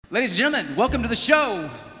Ladies and gentlemen, welcome to the show.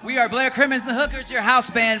 We are Blair Crimmins and the Hookers, your house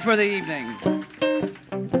band for the evening.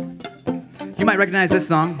 You might recognize this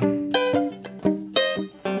song.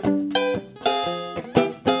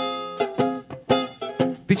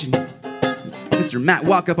 Featuring Mr. Matt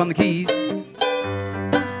Walkup on the keys. You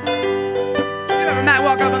remember Matt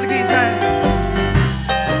Walkup on the keys tonight?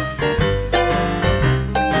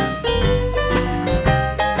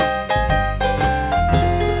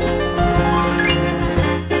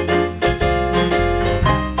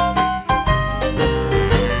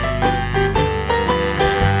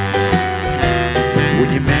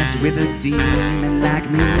 With a demon like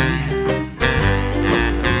me,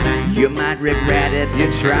 you might regret if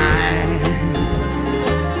you try.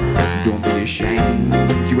 Don't be ashamed,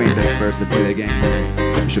 you ain't the first to play the game.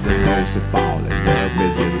 You should be most to fall in love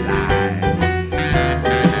with your lies.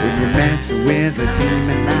 When you mess with a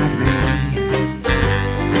demon like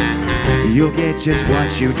me, you'll get just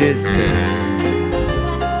what you deserve.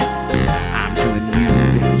 I'm telling you,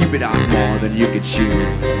 you bit off more than you could chew,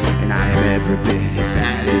 and I am every bit as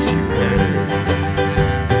bad as you heard.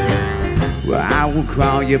 Well, I will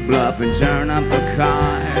call your bluff and turn up the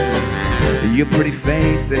cards. Your pretty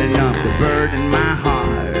face ain't enough to burden my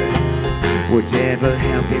heart. Well, devil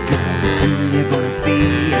help you, girl, the soon you're gonna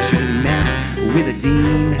see I shouldn't mess with a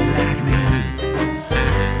demon like me.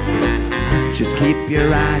 Just keep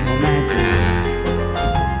your eye on that guy.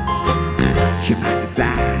 You might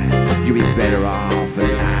decide you'll be better off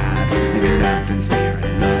alive. Maybe nothing's fair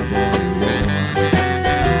in love or in war.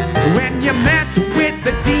 When you mess with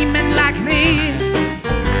a demon like me,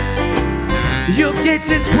 you'll get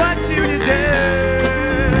just what you deserve.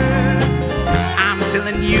 I'm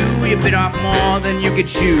telling you, you bit off more than you could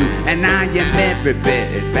chew, and I am every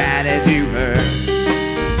bit as bad as you heard.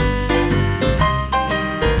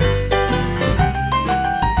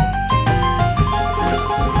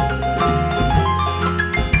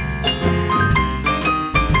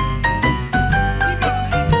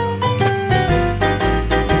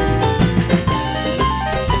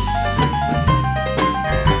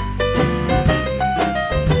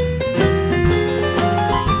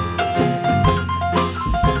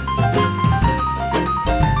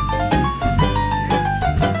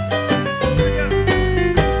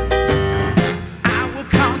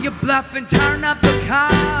 And turn up the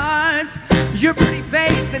cards. Your pretty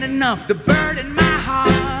face ain't enough to burden my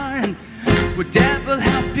heart. Well, devil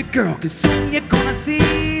help you, girl, cause soon you're gonna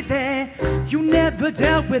see that you never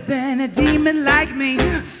dealt with any demon like me.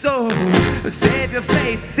 So save your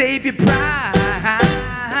face, save your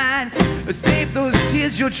pride, save those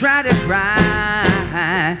tears you'll try to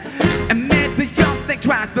cry. And maybe you'll think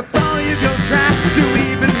twice before you go try to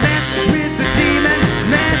even mess with the demon.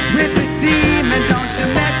 Mess with the demon, don't you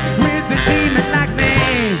mess with the demon like me.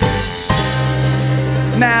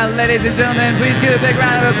 Now, ladies and gentlemen, please give a big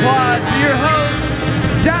round of applause for your host,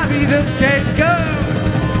 Davy the Scapegoat.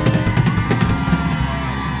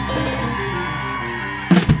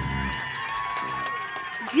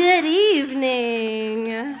 Good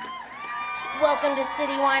evening. Welcome to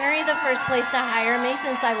City Winery, the first place to hire me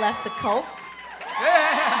since I left the cult.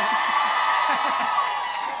 Yeah.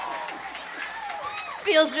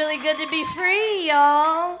 Feels really good to be free,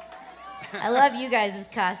 y'all. I love you guys'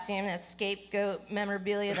 costume, that scapegoat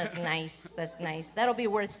memorabilia. That's nice. That's nice. That'll be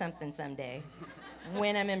worth something someday.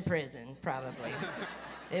 When I'm in prison, probably.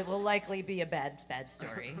 It will likely be a bad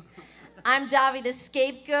story. I'm Davy the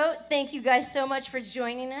Scapegoat. Thank you guys so much for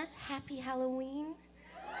joining us. Happy Halloween.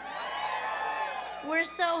 We're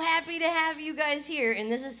so happy to have you guys here,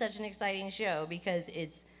 and this is such an exciting show because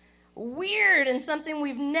it's weird and something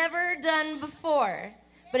we've never done before.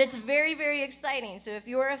 But it's very, very exciting. So if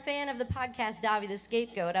you're a fan of the podcast Davy the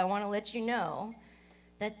Scapegoat, I want to let you know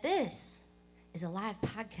that this is a live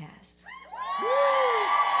podcast.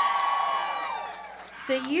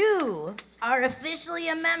 So you are officially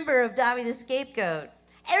a member of Davy the Scapegoat.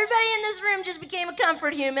 Everybody in this room just became a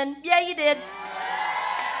comfort human. Yeah, you did.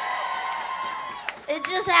 It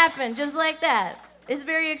just happened, just like that. It's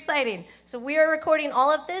very exciting. So we are recording all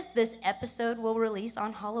of this. This episode will release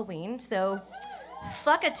on Halloween. So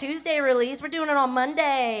fuck a Tuesday release. We're doing it on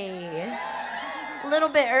Monday. A little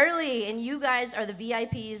bit early. And you guys are the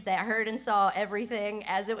VIPs that heard and saw everything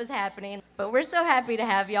as it was happening. But we're so happy to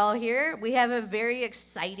have y'all here. We have a very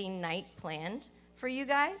exciting night planned for you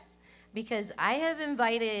guys because I have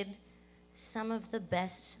invited some of the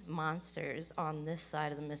best monsters on this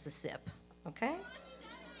side of the Mississippi. Okay?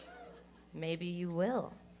 Maybe you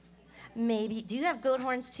will. Maybe. Do you have goat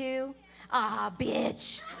horns too? Ah,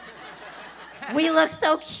 bitch. We look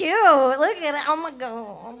so cute. Look at it. Oh my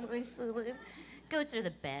God. Goats are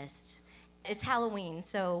the best. it's Halloween,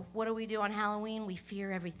 so what do we do on Halloween? We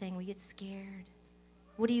fear everything. We get scared.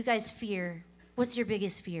 What do you guys fear? What's your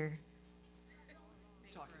biggest fear?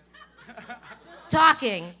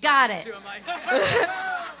 Talking. Got it.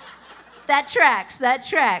 That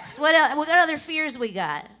tracks. What other fears we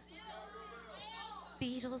got?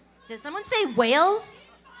 Beetles. Did someone say whales?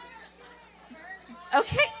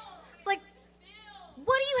 Okay. It's like,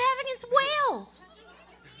 what do you have against whales?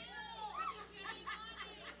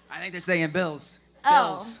 I think they're saying bills.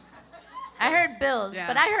 Oh. Bills. I heard bills, Yeah.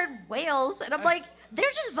 but I heard whales, and I'm like,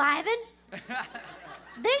 they're just vibing.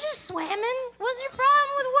 They're just swimming. What's your problem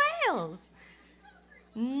with whales?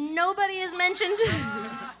 Nobody has mentioned...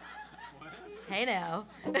 Hey now.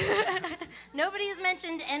 Nobody has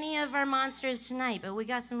mentioned any of our monsters tonight, but we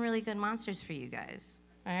got some really good monsters for you guys.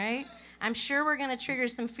 All right? I'm sure we're going to trigger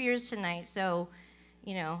some fears tonight, so,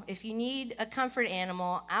 if you need a comfort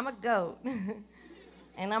animal, I'm a goat.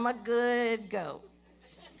 And I'm a good goat.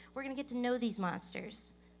 We're going to get to know these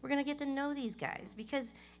monsters. We're going to get to know these guys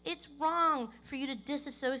because it's wrong for you to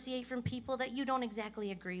disassociate from people that you don't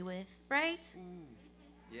exactly agree with, right?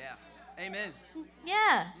 Yeah. Amen.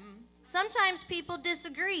 Yeah. Sometimes people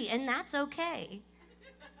disagree, and that's okay.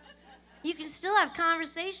 You can still have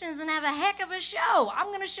conversations and have a heck of a show. I'm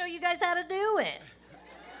going to show you guys how to do it.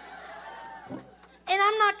 And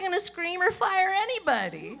I'm not going to scream or fire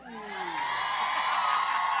anybody.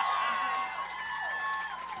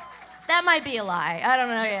 That might be a lie. I don't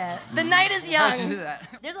know yet. The night is young. How'd you do that?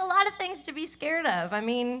 There's a lot of things to be scared of. I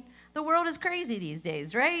mean, the world is crazy these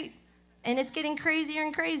days, right? And it's getting crazier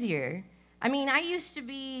and crazier. I mean, I used to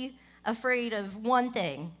be afraid of one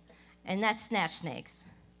thing, and that's snatch snakes.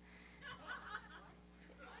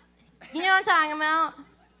 You know what I'm talking about?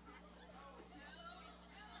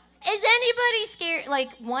 Is anybody scared? Like,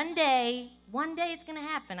 one day it's gonna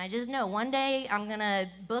happen. I just know. One day I'm gonna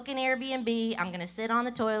book an Airbnb. I'm gonna sit on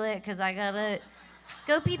the toilet because I gotta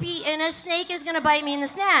go pee pee, and a snake is gonna bite me in the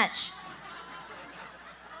snatch.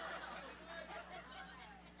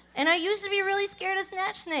 And I used to be really scared of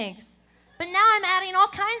snatch snakes. But now I'm adding all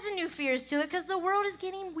kinds of new fears to it because the world is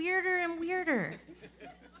getting weirder and weirder.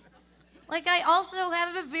 Like, I also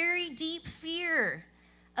have a very deep fear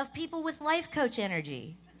of people with life coach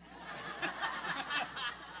energy.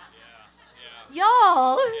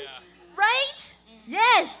 Y'all, right?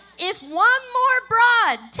 Yes, if one more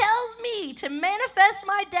broad tells me to manifest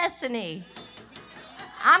my destiny,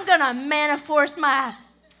 I'm gonna manifest my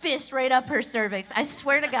fist right up her cervix. I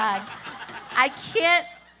swear to God, I can't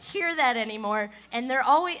hear that anymore. And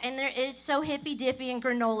it's so hippy dippy and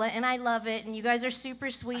granola, and I love it. And you guys are super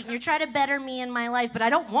sweet, and you're trying to better me in my life, but I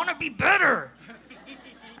don't want to be better.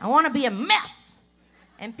 I want to be a mess.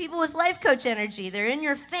 And people with life coach energy, they're in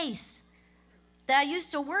your face. I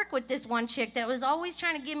used to work with this one chick that was always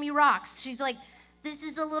trying to give me rocks. She's like, this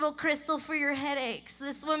is a little crystal for your headaches.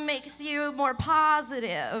 This one makes you more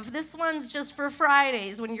positive. This one's just for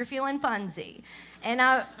Fridays when you're feeling funsy. And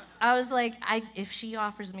I was like, if she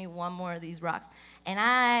offers me one more of these rocks. And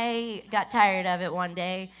I got tired of it one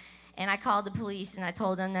day, and I called the police, and I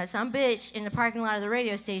told them that some bitch in the parking lot of the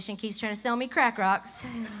radio station keeps trying to sell me crack rocks.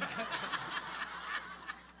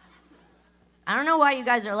 I don't know why you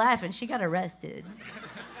guys are laughing. She got arrested.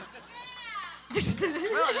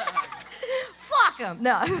 Fuck them.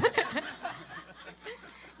 No.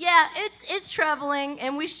 Yeah, it's troubling,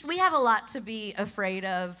 and we have a lot to be afraid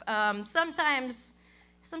of. Sometimes,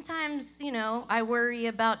 I worry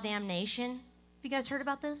about damnation. Have you guys heard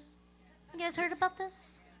about this?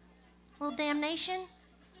 Little damnation?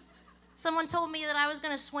 Someone told me that I was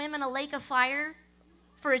going to swim in a lake of fire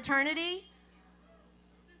for eternity.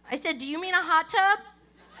 I said, do you mean a hot tub?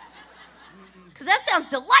 Because that sounds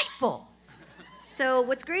delightful. So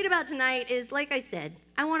what's great about tonight is, like I said,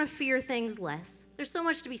 I want to fear things less. There's so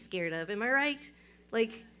much to be scared of, am I right?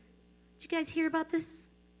 Like, did you guys hear about this?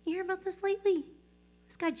 You hear about this lately?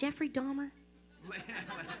 This guy, Jeffrey Dahmer. Did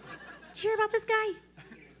you hear about this guy?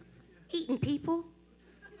 Eating people.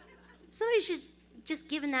 Somebody should just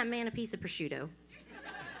given that man a piece of prosciutto.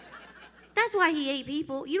 That's why he ate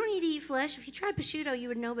people. You don't need to eat flesh. If you tried prosciutto, you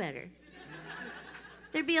would know better.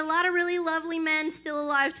 There'd be a lot of really lovely men still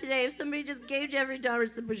alive today if somebody just gave Jeffrey Dahmer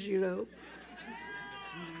some prosciutto.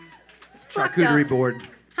 It's Charcuterie board.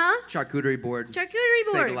 Huh? Charcuterie board.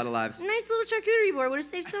 Charcuterie board. Saved a lot of lives. Nice little charcuterie board would have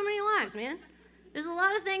saved so many lives, man. There's a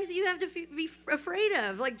lot of things that you have to be afraid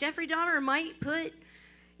of. Like Jeffrey Dahmer might put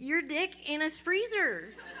your dick in a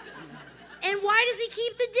freezer. And why does he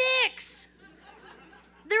keep the dicks?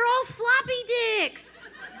 They're all floppy dicks.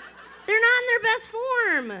 They're not in their best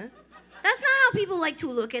form. That's not how people like to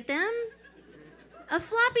look at them. A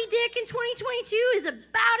floppy dick in 2022 is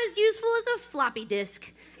about as useful as a floppy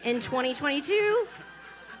disk in 2022.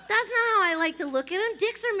 That's not how I like to look at them.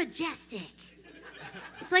 Dicks are majestic.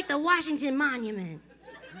 It's like the Washington Monument.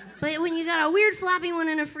 But when you got a weird floppy one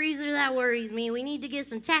in a freezer, that worries me. We need to get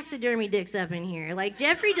some taxidermy dicks up in here. Like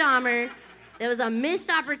Jeffrey Dahmer, that was a missed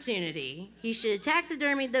opportunity. He should have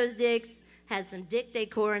taxidermied those dicks, had some dick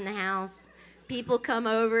decor in the house. People come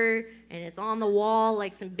over, and it's on the wall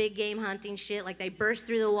like some big game hunting shit. Like they burst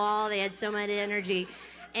through the wall. They had so much energy.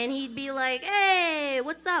 And he'd be like, hey,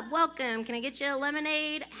 what's up? Welcome. Can I get you a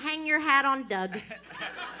lemonade? Hang your hat on Doug.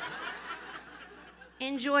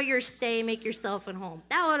 Enjoy your stay, make yourself at home.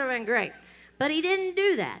 That would have been great. But he didn't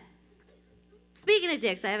do that. Speaking of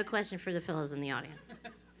dicks, I have a question for the fellas in the audience.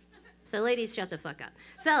 So ladies, shut the fuck up.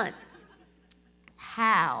 Fellas,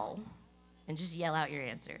 how, and just yell out your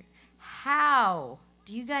answer, how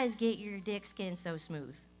do you guys get your dick skin so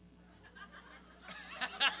smooth?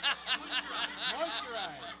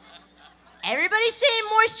 Moisturize. Everybody's saying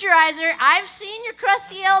moisturizer. I've seen your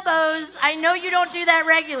crusty elbows. I know you don't do that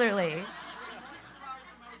regularly.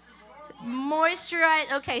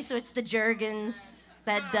 Moisturize. Okay, so it's the Jergens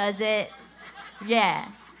that does it. Yeah.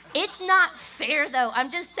 It's not fair, though.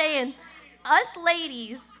 I'm just saying, us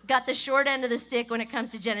ladies got the short end of the stick when it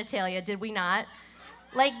comes to genitalia, did we not?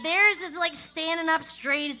 Like, theirs is, like, standing up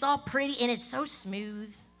straight. It's all pretty, and it's so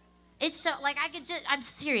smooth. It's so, like, I'm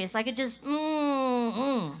serious. I could just,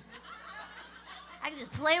 I could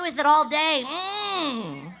just play with it all day.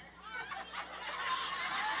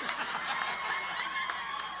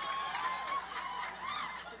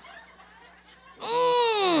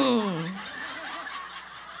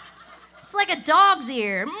 It's like a dog's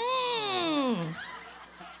ear.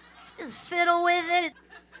 Just fiddle with it.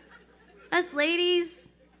 Us ladies,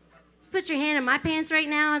 put your hand in my pants right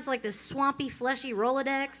now. It's like this swampy, fleshy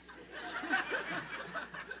Rolodex.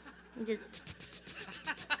 And just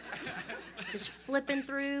flipping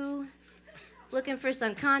through, looking for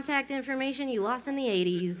some contact information you lost in the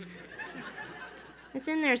 80s. It's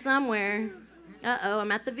in there somewhere. Uh-oh,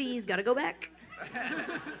 I'm at the V's, gotta go back.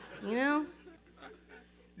 You know?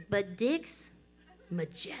 But dicks,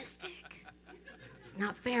 majestic. It's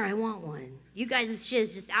not fair, I want one. You guys' shit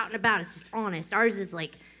is just out and about, it's just honest. Ours is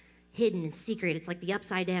like hidden and secret, it's like the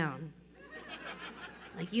upside down.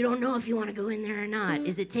 Like you don't know if you want to go in there or not.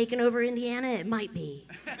 Is it taking over Indiana? It might be.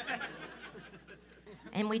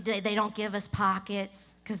 And they don't give us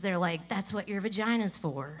pockets, because they're like, that's what your vagina's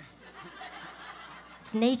for.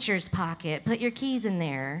 It's nature's pocket, put your keys in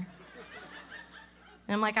there.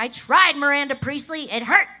 And I'm like, I tried, Miranda Priestley, it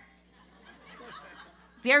hurt.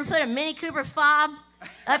 Have you ever put a Mini Cooper fob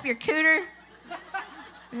up your cooter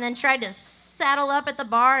and then tried to saddle up at the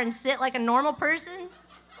bar and sit like a normal person?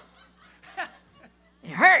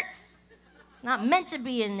 It hurts. It's not meant to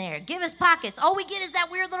be in there. Give us pockets. All we get is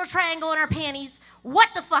that weird little triangle in our panties. What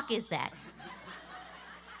the fuck is that?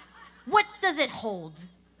 What does it hold?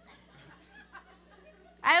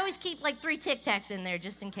 I always keep like 3 Tic Tacs in there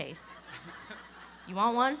just in case. You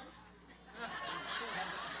want one?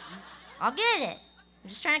 I'll get it. I'm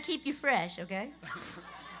just trying to keep you fresh, okay?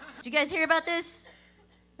 Did you guys hear about this?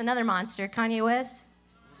 Another monster, Kanye West.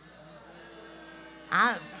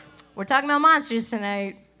 We're talking about monsters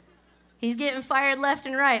tonight. He's getting fired left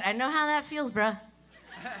and right. I know how that feels, bruh.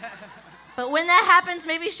 But when that happens,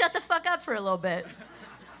 maybe shut the fuck up for a little bit.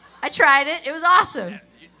 I tried it. It was awesome.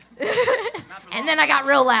 And then I got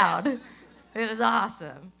real loud. It was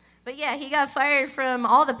awesome. But yeah, he got fired from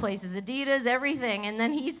all the places, Adidas, everything, and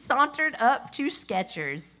then he sauntered up to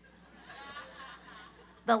Skechers.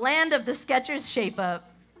 The land of the Skechers shape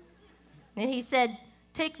up. And he said,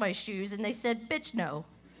 take my shoes, and they said, bitch, no.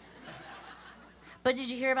 But did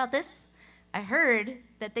you hear about this? I heard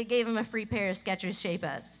that they gave him a free pair of Skechers shape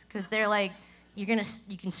ups, because they're like, you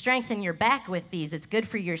can strengthen your back with these, it's good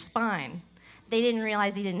for your spine. They didn't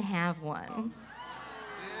realize he didn't have one.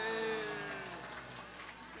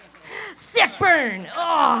 Sick burn!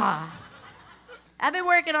 Oh. I've been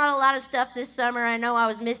working on a lot of stuff this summer. I know I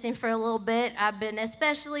was missing for a little bit. I've been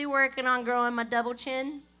especially working on growing my double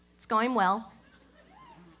chin. It's going well.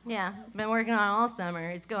 Yeah, I've been working on it all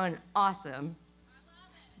summer. It's going awesome.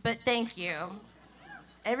 But thank you.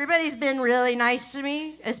 Everybody's been really nice to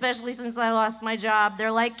me, especially since I lost my job.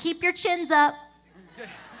 They're like, keep your chins up.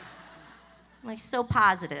 I'm like, so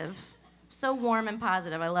positive. So warm and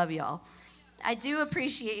positive. I love y'all. I do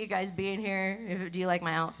appreciate you guys being here. Do you like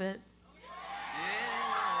my outfit?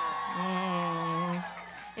 Yeah.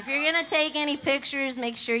 If you're gonna take any pictures,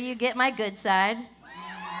 make sure you get my good side.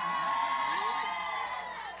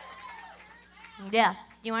 Yeah.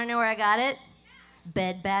 You wanna know where I got it?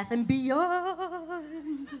 Bed Bath &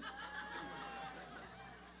 Beyond.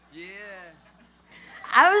 Yeah.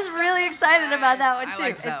 I was really excited about that one, I too.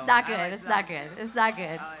 liked that It's one. not I good. liked It's that not one. good. It's not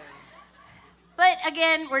good. Oh, But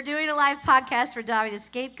again, we're doing a live podcast for Dobby the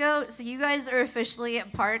Scapegoat, so you guys are officially a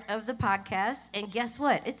part of the podcast. And guess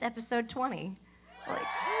what? It's episode 20. Like,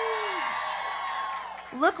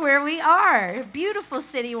 look where we are. Beautiful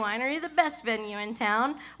City Winery, the best venue in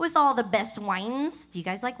town, with all the best wines. Do you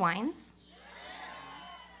guys like wines?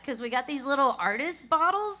 Because we got these little artist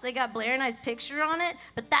bottles. They got Blair and I's picture on it,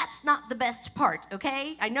 but that's not the best part,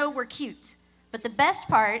 okay? I know we're cute, but the best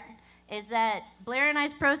part is that Blair and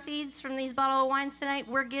I's proceeds from these bottle of wines tonight,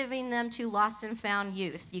 we're giving them to Lost and Found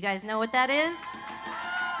Youth. You guys know what that is?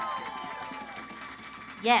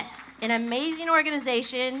 Yes, an amazing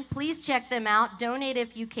organization. Please check them out. Donate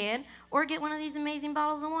if you can, or get one of these amazing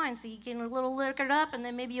bottles of wine so you can a little liquor it up, and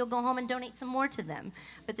then maybe you'll go home and donate some more to them.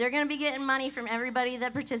 But they're going to be getting money from everybody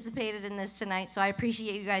that participated in this tonight, so I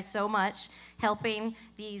appreciate you guys so much helping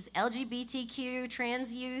these LGBTQ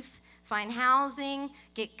trans youth find housing,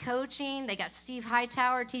 get coaching. They got Steve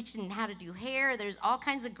Hightower teaching how to do hair. There's all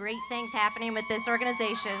kinds of great things happening with this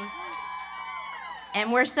organization.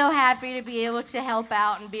 And we're so happy to be able to help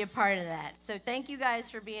out and be a part of that. So thank you guys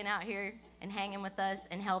for being out here and hanging with us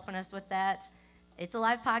and helping us with that. It's a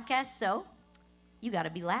live podcast, so you got to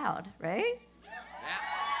be loud, right?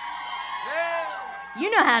 yeah. You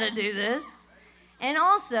know how to do this. And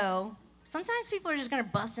also, sometimes people are just going to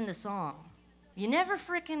bust into song. You never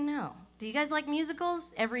freaking know. Do you guys like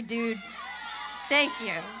musicals? Every dude. Thank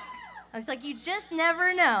you. I was like, you just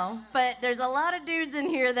never know. But there's a lot of dudes in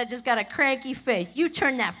here that just got a cranky face. You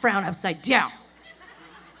turn that frown upside down.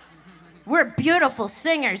 We're beautiful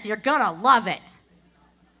singers. You're gonna love it.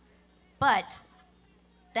 But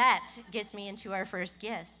that gets me into our first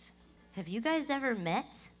guest. Have you guys ever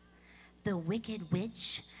met the Wicked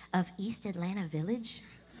Witch of East Atlanta Village?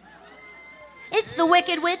 It's the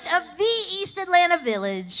Wicked Witch of the East Atlanta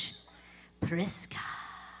Village, Priska.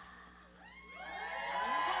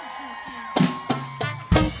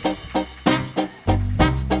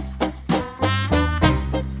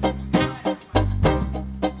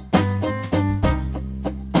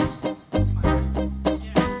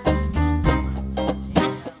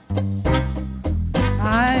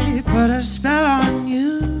 I put a spell on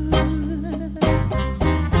you,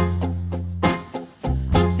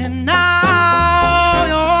 and now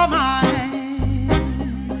you're mine.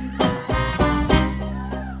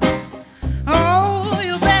 Oh,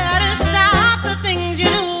 you better stop the things you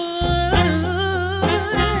do.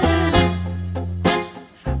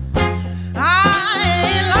 I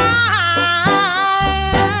ain't lying.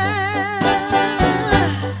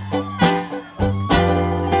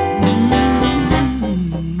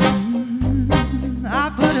 I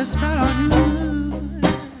put a spell on you.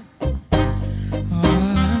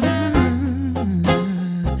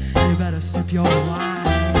 You better sip your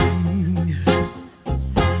wine.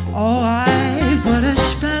 Oh, I put a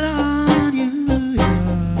spell on you.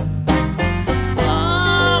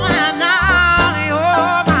 Oh, and now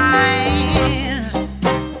you're mine.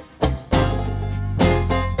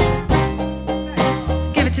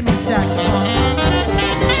 Give it to me, saxophone.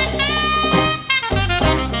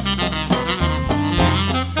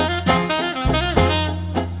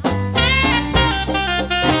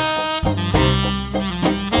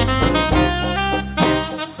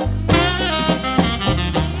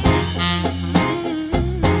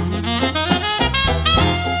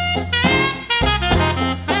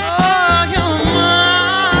 Oh, you're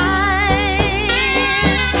mine.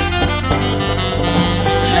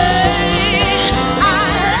 Hey, I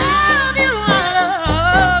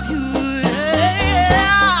love you,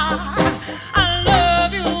 yeah. I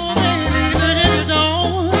love you, baby, but you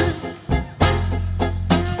don't.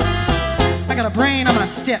 I got a brain on my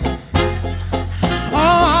step.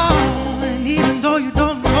 Oh, and even though you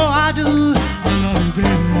don't know I do, I love you,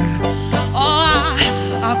 baby. Oh,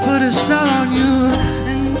 I put a spell on you,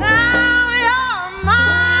 and now you're mine.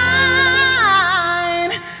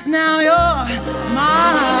 Now you're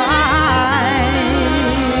mine.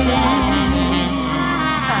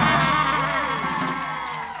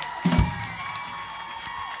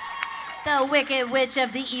 The Wicked Witch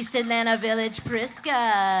of the East Atlanta Village,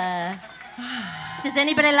 Priska. Does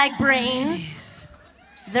anybody like brains?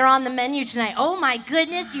 They're on the menu tonight. Oh my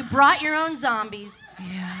goodness, you brought your own zombies.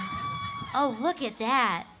 Yeah. Oh, look at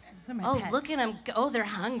that. They're my Oh, pets. look at them. Oh, they're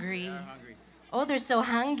hungry. Hungry. Oh, they're so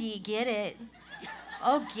hungry. Get it.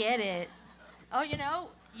 Oh, get it. Oh, you know,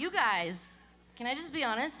 you guys, can I just be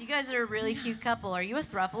honest? You guys are a really cute couple. Are you a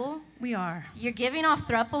throuple? We are. You're giving off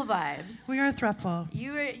throuple vibes. We are a throuple.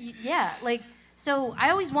 Yeah, like, So I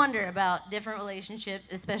always wonder about different relationships,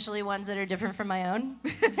 especially ones that are different from my own.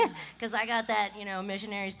 Because I got that,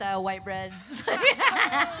 missionary-style white bread.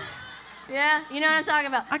 Yeah, you know what I'm talking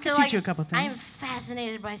about. I can teach you a couple things. I am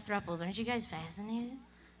fascinated by thruples. Aren't you guys fascinated?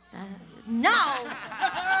 No!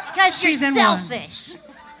 Because you're selfish.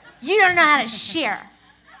 You don't know how to share.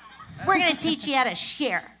 We're going to teach you how to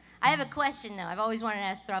share. I have a question, though. I've always wanted to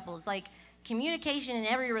ask thruples. Like, communication in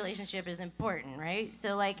every relationship is important, right?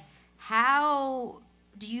 So, like, how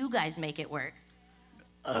do you guys make it work?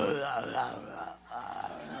 Okay.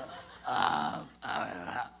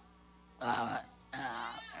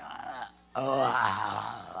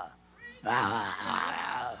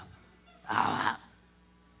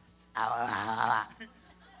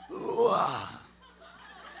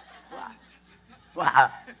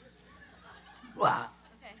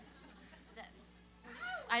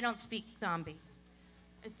 I don't speak zombie.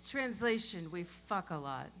 It's translation. We fuck a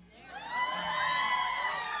lot.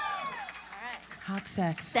 Hot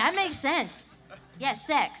sex. That makes sense. Yeah,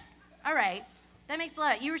 sex. All right. That makes a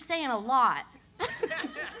lot. You were saying a lot.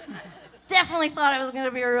 Definitely thought it was going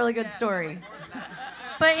to be a really good story.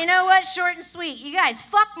 But you know what? Short and sweet. You guys,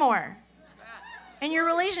 fuck more. And your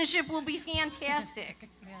relationship will be fantastic.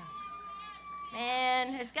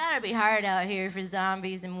 Man, it's got to be hard out here for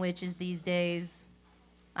zombies and witches these days.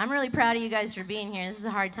 I'm really proud of you guys for being here. This is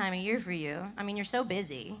a hard time of year for you. I mean, you're so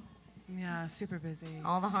busy. Yeah, super busy.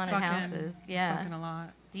 All the haunted houses. Yeah. Fucking a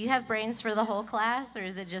lot. Do you have brains for the whole class, or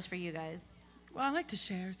is it just for you guys? Well, I like to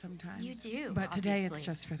share sometimes. You do, But today it's obviously.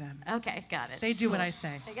 just for them. Okay, got it. They do what I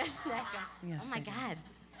say. I gotta snack them. Yes, Oh my they do. God.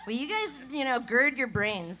 Well, you guys, gird your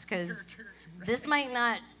brains, because this might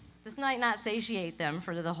not satiate them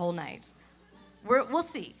for the whole night. We'll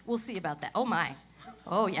see. We'll see about that. Oh my.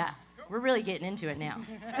 Oh yeah. We're really getting into it now.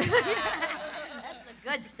 That's the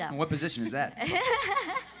good stuff. And what position is that?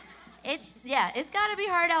 It's got to be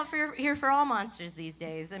hard out here for all monsters these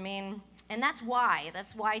days. I mean, and that's why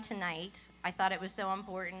tonight I thought it was so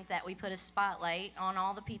important that we put a spotlight on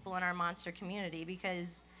all the people in our monster community,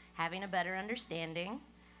 because having a better understanding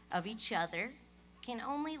of each other can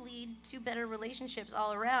only lead to better relationships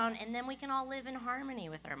all around, and then we can all live in harmony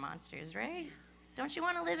with our monsters, right? Don't you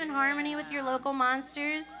want to live in harmony with your local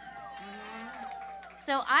monsters?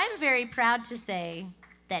 So I'm very proud to say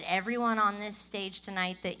that everyone on this stage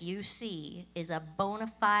tonight that you see is a bona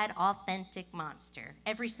fide, authentic monster.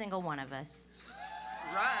 Every single one of us.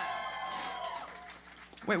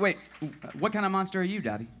 Right. Wait. What kind of monster are you,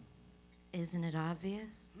 Dobby? Isn't it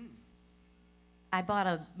obvious? I bought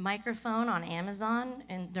a microphone on Amazon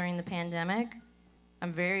during the pandemic.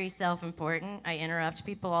 I'm very self-important. I interrupt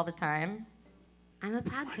people all the time. I'm a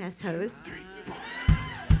podcast host.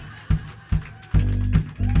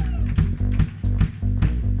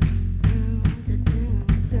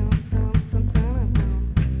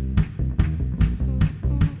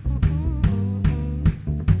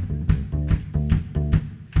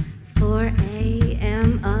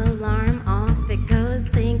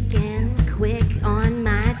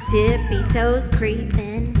 Tippy toes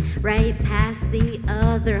creeping right past the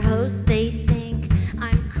other host. They think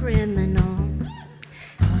I'm criminal.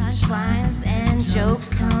 Punchlines and jokes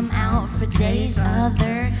come out for days.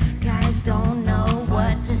 Other guys don't know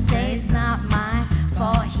what to say. It's not my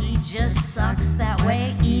fault, he just sucks that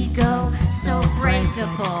way. Ego so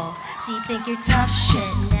breakable. So you think you're tough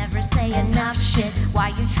shit, never say enough shit. Why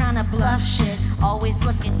you tryna bluff shit, always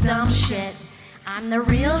looking dumb shit. I'm the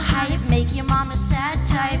real hype, make your mama sad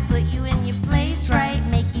type, put you in your place right,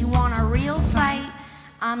 make you want a real fight.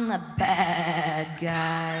 I'm the bad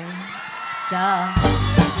guy. Duh.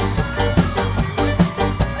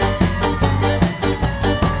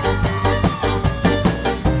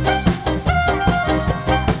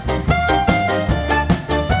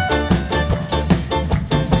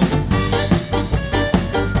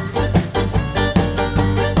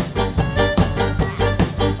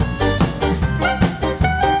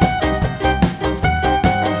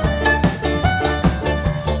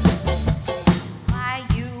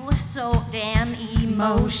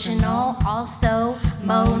 Emotional, also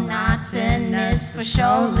monotonous for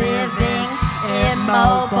sure. Living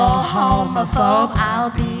immobile, homophobe. I'll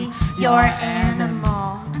be your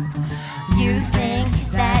animal. You think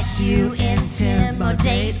that you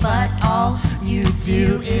intimidate, but all you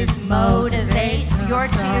do is motivate. You're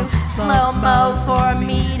too slow-mo for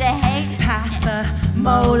me to hate.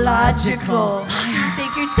 Pathological. You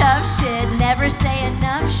think you're tough shit, never say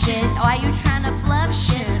enough shit. Why you trying to bluff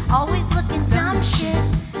shit? Always looking dumb shit.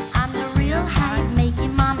 I'm the real hype, make your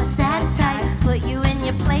mama sad type, put you in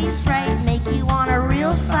your place right, make you want a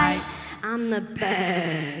real fight. I'm the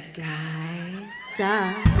bad guy.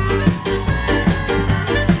 Duh.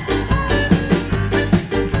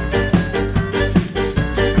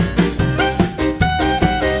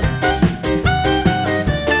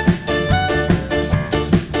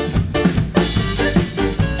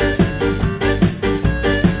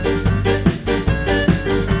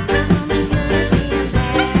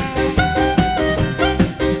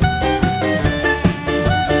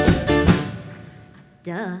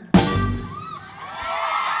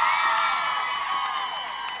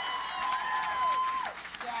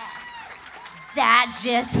 that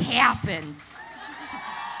just happened.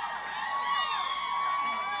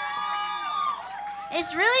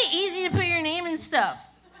 It's really easy to put your name in stuff.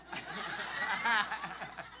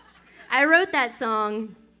 I wrote that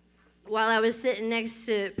song while I was sitting next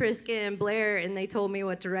to Priska and Blair, and they told me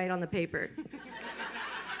what to write on the paper.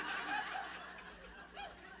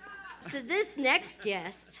 So this next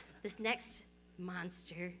guest, this next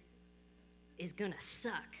monster, is gonna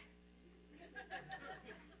suck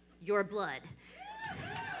your blood.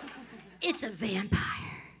 It's a vampire.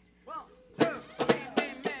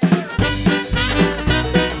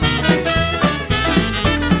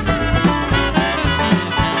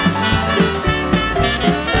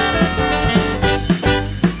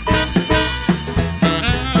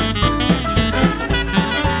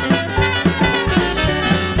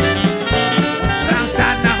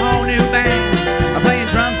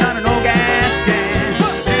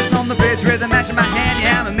 Rhythm matching my hand,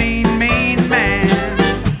 yeah, I'm a mean, mean man.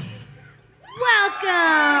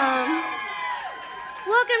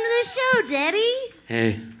 Welcome to the show, Daddy.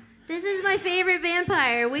 Hey. This is my favorite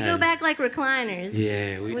vampire. We go back like recliners.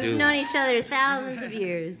 Yeah, we do. We've known each other thousands of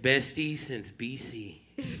years. Besties since BC.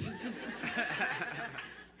 So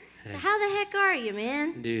how the heck are you,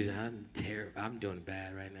 man? Dude, I'm terrible. I'm doing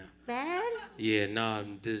bad right now. Bad? Yeah, no,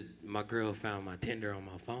 my girl found my Tinder on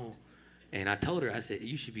my phone. And I told her, I said,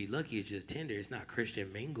 you should be lucky it's just Tinder. It's not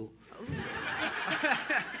Christian Mingle.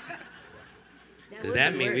 Because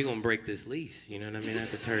that means we're going to break this lease. You know what I mean? I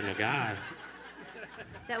have to turn the guy.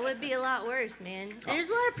 That would be a lot worse, man. And there's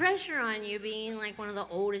a lot of pressure on you being like one of the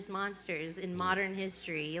oldest monsters in modern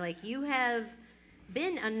history. Like, you have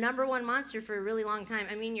been a #1 monster for a really long time.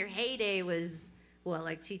 I mean, your heyday was, what,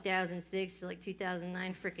 like 2006 to like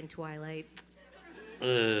 2009, frickin' Twilight.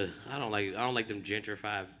 I don't like them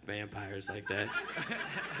gentrified vampires like that.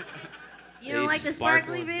 You don't like the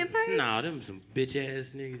sparkly vampires? Nah, them some bitch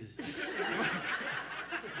ass niggas.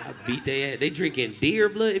 I beat they ass. They drinking deer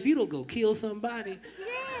blood. If you don't go kill somebody.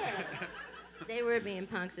 Yeah. They were being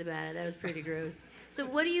punks about it. That was pretty gross. So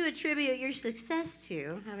what do you attribute your success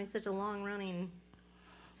to, having such a long-running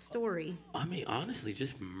story? I mean, honestly,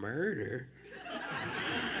 just murder.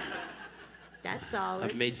 That's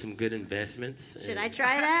solid. I've made some good investments. Should I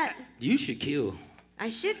try that? You should kill. I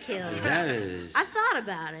should kill. That is. I thought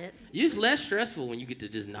about it. It's less stressful when you get to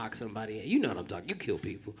just knock somebody in. You know what I'm talking. You kill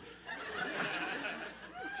people.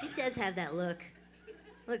 She does have that look.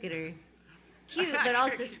 Look at her. Cute, but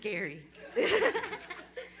also scary.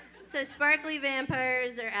 So sparkly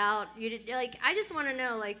vampires are out. I just want to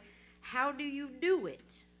know, like, how do you do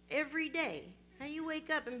it every day? How do you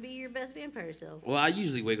wake up and be your best vampire self? Well, I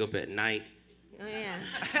usually wake up at night. Oh yeah,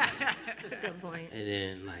 that's a good point. And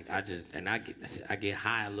then like I get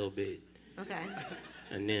high a little bit. Okay.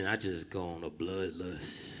 And then I just go on a bloodlust.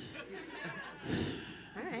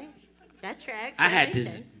 All right, that tracks. I That had makes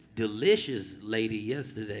this sense. delicious lady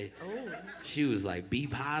yesterday. Oh. She was like B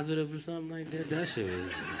positive or something like that. That shit was.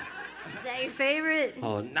 Is that your favorite?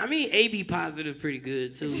 Oh, I mean AB positive, pretty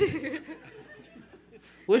good too.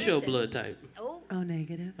 What's your blood type? Oh,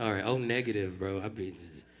 negative. All right, O negative, bro. I be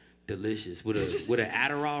delicious with an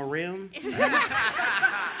Adderall rim.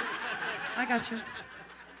 I got you.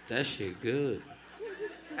 That shit good.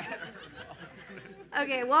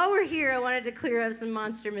 Okay, while we're here, I wanted to clear up some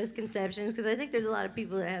monster misconceptions because I think there's a lot of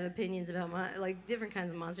people that have opinions about like different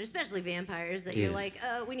kinds of monsters, especially vampires. That you're like,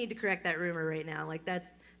 we need to correct that rumor right now. Like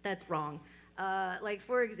that's wrong. Like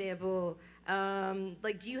for example,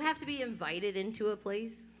 like do you have to be invited into a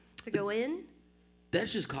place to go in?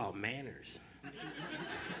 That's just called manners.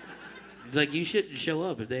 Like, you shouldn't show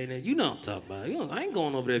up if they ain't there. You know what I'm talking about. You know, I ain't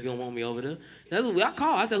going over there if you don't want me over there. That's what I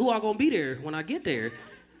call. I said, who I gonna be there when I get there?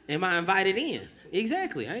 Am I invited in?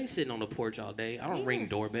 Exactly. I ain't sitting on the porch all day. I don't ring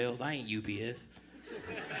doorbells. I ain't UPS.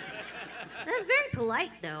 That's very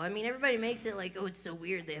polite, though. I mean, everybody makes it like, oh, it's so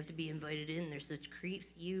weird they have to be invited in. They're such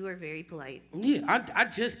creeps. You are very polite. Yeah, I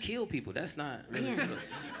just kill people. That's not. Yeah.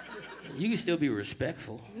 You can still be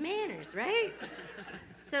respectful. Manners, right?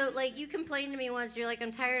 So, like, you complained to me once. You're like,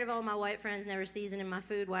 I'm tired of all my white friends never seasoning my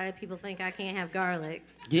food. Why do people think I can't have garlic?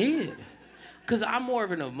 Yeah. Because I'm more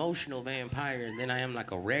of an emotional vampire than I am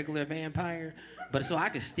like a regular vampire. But so I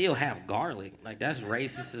can still have garlic. Like, that's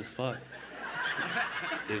racist as fuck.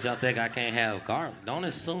 If y'all think I can't have garlic, don't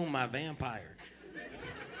assume my vampire.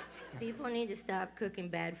 People need to stop cooking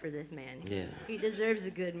bad for this man. Yeah. He deserves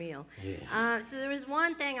a good meal. Yeah. So there was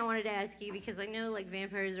one thing I wanted to ask you because I know, like,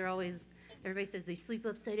 vampires are always... Everybody says they sleep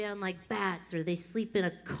upside down like bats or they sleep in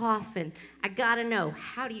a coffin. I gotta know,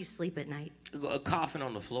 how do you sleep at night? A coffin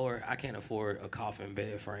on the floor. I can't afford a coffin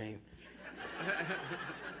bed frame.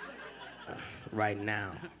 Right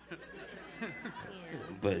now. Yeah.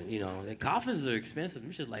 But, you know, the coffins are expensive.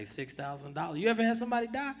 Them shit like $6,000. You ever had somebody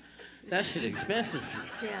die? That shit expensive.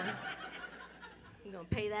 Yeah. You gonna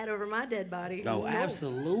pay that over my dead body? No,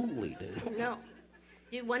 absolutely, dude. No.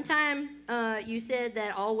 Dude, one time you said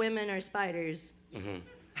that all women are spiders.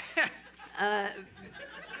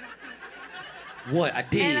 What? I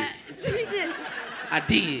did. You did. I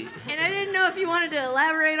did. And I didn't know if you wanted to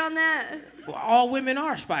elaborate on that. Well, all women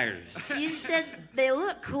are spiders. You said they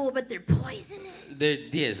look cool, but they're poisonous.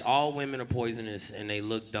 Yes, all women are poisonous, and they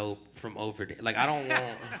look dope from over there. Like, I don't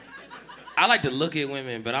want... I like to look at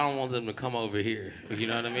women, but I don't want them to come over here. You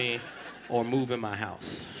know what I mean? Or move in my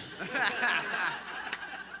house.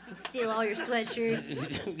 Steal all your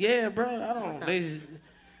sweatshirts. Yeah, bro. I don't...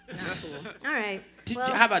 Not cool. All right.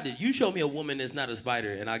 Well, How about this? You show me a woman that's not a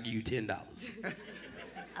spider, and I'll give you $10.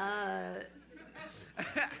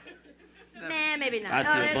 Nah, maybe not. I see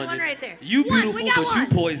a There's bunch one of- right there. You One, beautiful, we got but one. you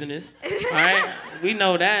poisonous. All right? We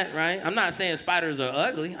know that, right? I'm not saying spiders are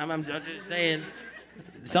ugly. I'm just saying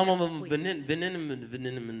some of them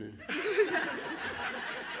venomous.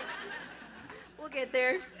 We'll get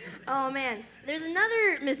there. Oh, man. There's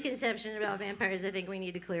another misconception about vampires I think we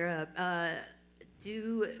need to clear up.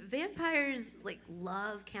 Do vampires, like,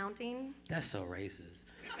 love counting? That's so racist.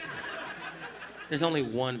 There's only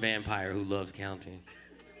one vampire who loves counting.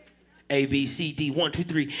 A, B, C, D, 1, 2,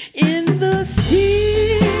 3. In the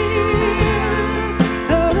sea of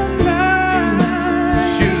the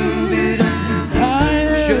night. Shove it up,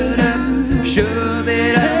 shove it up, shove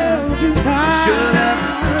it up, shove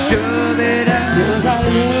up, shove it up,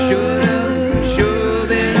 shove up,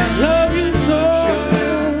 shove it up, love you so, shove it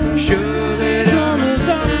up, shove it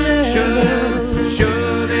up,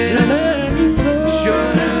 shove it up,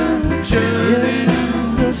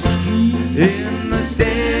 in the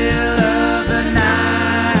still of the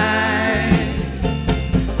night.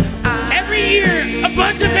 Every year, a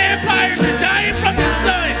bunch of vampires are dying from the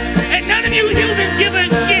sun, and none of you humans give a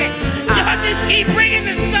shit. Y'all just keep bringing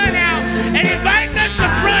the sun out and inviting us to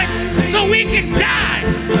brunch so we can die.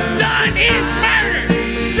 Sun is murder.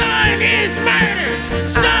 Sun is murder.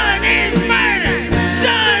 Sun is murder.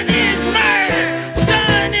 Sun is murder.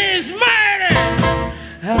 Sun is murder.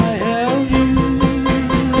 I have you.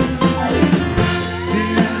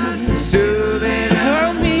 Shove it up,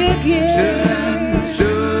 Help me again.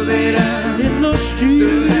 shove it up, In the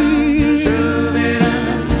street. shove it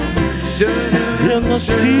up, shove it up, In the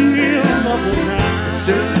street of the night.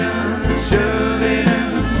 shove it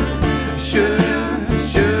up,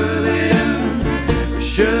 shove it up,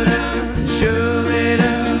 shove it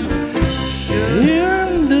up.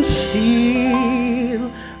 In the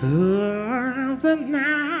still of the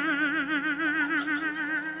night.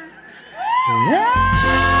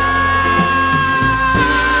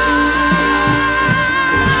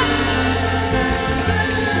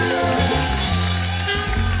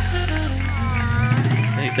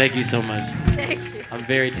 Thank you so much. Thank you. I'm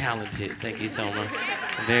very talented. Thank you so much.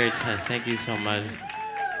 Thank you so much.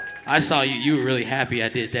 I saw you. You were really happy I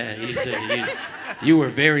did that. You were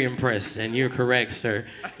very impressed, and you're correct, sir.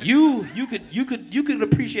 You could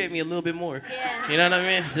appreciate me a little bit more. Yeah. You know what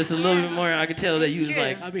I mean? Just a little Yeah. bit more. I could tell that It's you was true.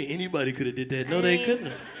 like, I mean, anybody could have did that. No, I they mean- couldn't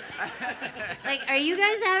have. Like, are you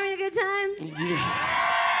guys having a good time? Yeah.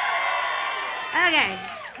 Okay.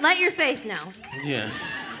 Let your face know. Yeah.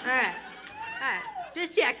 All right.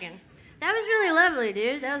 Just checking. That was really lovely,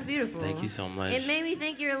 dude. That was beautiful. Thank you so much. It made me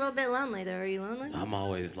think you're a little bit lonely, though. Are you lonely? I'm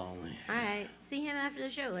always lonely. All right. See him after the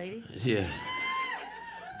show, ladies. Yeah.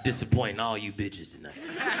 Disappointing all you bitches tonight.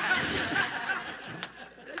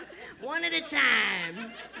 One at a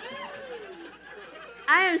time.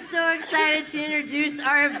 I am so excited to introduce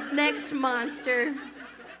our next monster.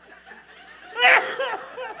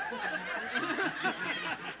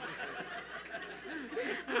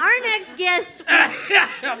 Our next guest.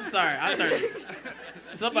 I'm sorry. I'm sorry.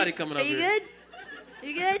 Somebody coming Are up you here. good?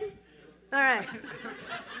 You good? All right.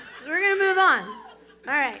 So we're gonna move on.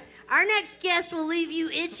 All right. Our next guest will leave you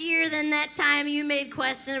itchier than that time you made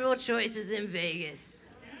questionable choices in Vegas.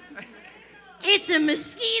 It's a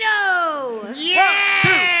mosquito. Yeah! 1, 2,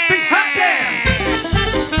 3, hot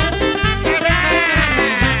damn!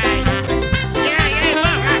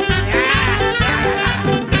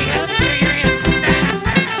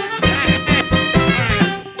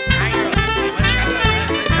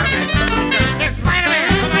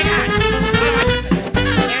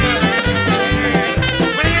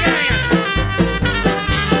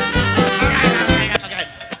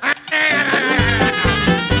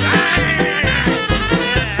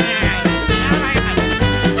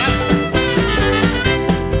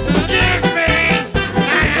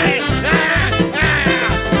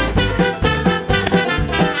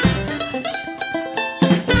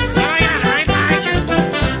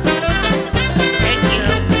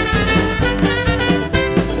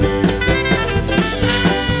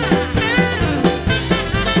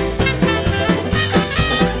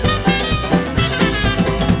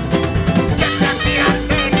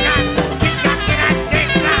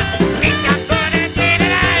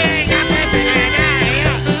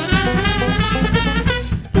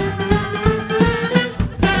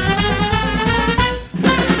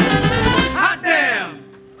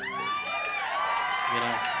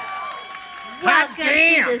 Welcome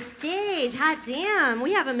damn. to the stage. Hot damn.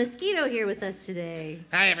 We have a mosquito here with us today.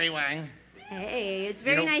 Hi, everyone. Hey, it's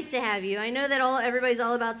very You know- nice to have you. I know that everybody's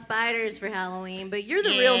all about spiders for Halloween, but you're the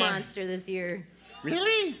real Yeah. monster this year.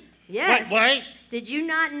 Really? Yes. What? Did you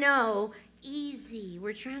not know? Easy.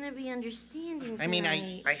 We're trying to be understanding tonight. I mean,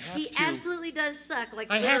 I have he to. absolutely does suck. Like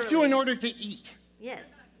I have to literally. in order to eat.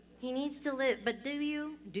 Yes. He needs to live. But do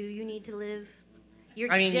you? Do you need to live?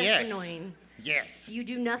 You're I mean, just yes. annoying. Yes. You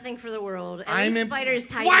do nothing for the world. At I'm least in- spiders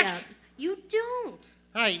tidy What? up. You don't.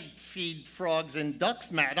 I feed frogs and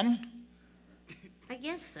ducks, madam. I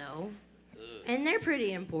guess so. And they're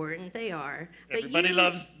pretty important. They are. But Everybody you,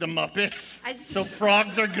 loves the Muppets. I- So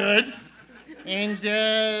frogs are good. And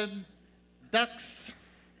ducks.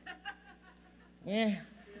 Yeah.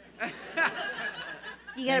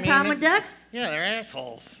 You got I a mean, problem with ducks? Yeah, they're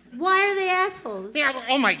assholes. Why are they assholes? Yeah,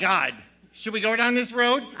 oh my God. Should we go down this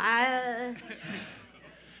road?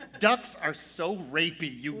 Ducks are so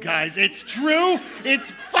rapey, you guys. It's true.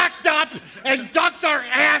 It's fucked up. And ducks are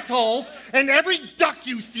assholes. And every duck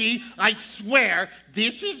you see, I swear,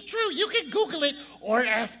 this is true. You can Google it or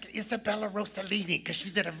ask Isabella Rossellini because she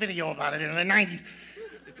did a video about it in the 90s.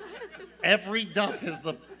 Every duck is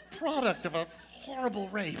the product of a horrible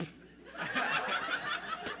rape.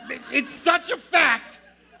 It's such a fact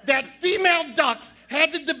that female ducks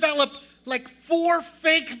had to develop like 4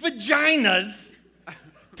 fake vaginas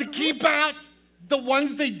to keep out the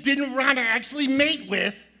ones they didn't want to actually mate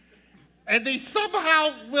with, and they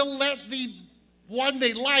somehow will let the one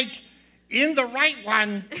they like in the right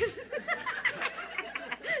one,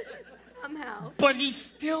 Somehow. but he's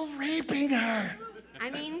still raping her. I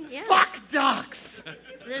mean, yeah. Fuck ducks.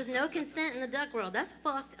 So there's no consent in the duck world. That's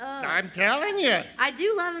fucked up. I'm telling you. I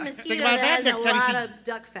do love a mosquito about that that has next a time you lot see- of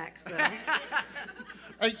duck facts,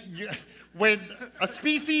 though. When a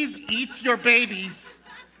species eats your babies,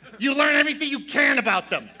 you learn everything you can about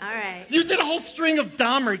them. All right. You did a whole string of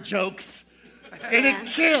Dahmer jokes, and Yeah. it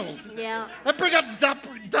killed. Yeah. I bring up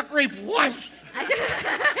duck rape once,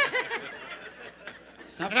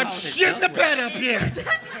 Stop and I'm calling it shitting the duck bed rape. up here.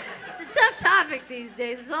 It's a tough topic these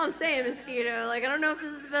days. That's all I'm saying, mosquito. Like, I don't know if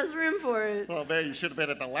this is the best room for it. Well, man, you should have been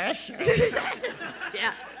at the last show.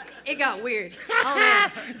 Yeah. It got weird. Oh,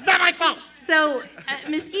 man. It's not my fault. So,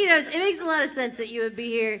 mosquitoes, it makes a lot of sense that you would be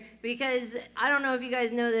here because I don't know if you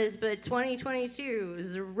guys know this, but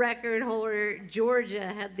 2022's record holder Georgia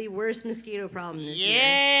had the worst mosquito problem this year.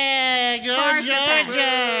 Yeah, go Far surpassed.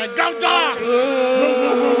 Georgia. Go dogs.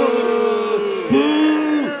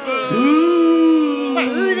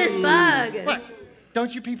 Ooh, this bug. What?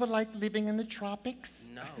 Don't you people like living in the tropics?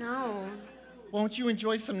 No. Won't you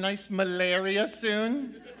enjoy some nice malaria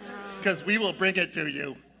soon? Because we will bring it to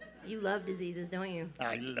you. You love diseases, don't you?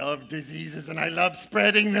 I love diseases and I love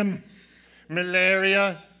spreading them.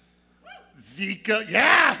 Malaria, Zika.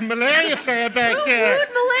 Yeah, malaria fan back Who there. wooed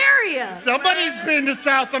malaria? Somebody's been to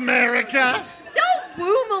South America. Don't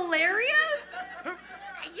woo malaria.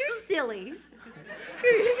 You're silly.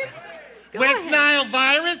 Go West ahead. Nile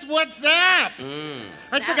virus, what's up? I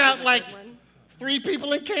That took was out a like good one. 3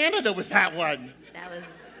 people in Canada with that one. That was,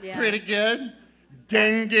 yeah. Pretty good.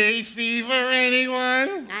 Dengue fever,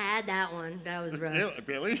 anyone? I had that one. That was rough.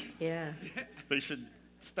 Really? Yeah. They should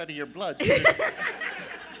study your blood. It's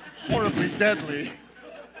horribly deadly.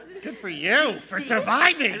 Good for you for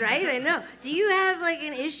surviving. Right? I know. Do you have like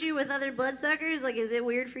an issue with other bloodsuckers? Like, is it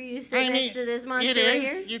weird for you to sit next to this monster it right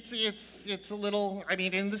is. here? It's a little. I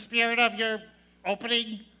mean, in the spirit of your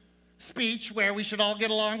opening speech, where we should all get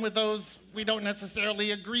along with those we don't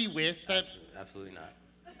necessarily agree with. That Absolutely not.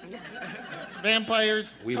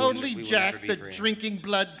 vampires We will totally never jacked be the friends. drinking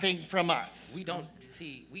blood thing from us. We don't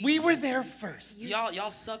see. We were there first. Y'all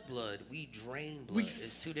suck blood. We drain blood. We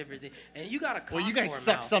It's 2 different things. And you got a Well, you guys contour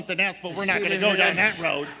suck mouth. something else, but we're It's not 2 going to go down different- that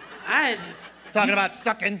road. I. Talking about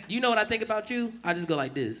sucking. You know what I think about you? I just go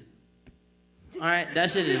like this. All right, that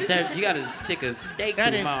shit is terrible. You gotta stick a stake That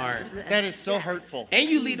through is my heart. that is so hurtful. And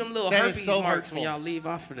you leave them little That is herpes so marks when hurtful. y'all leave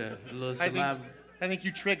off of the little I saliva. think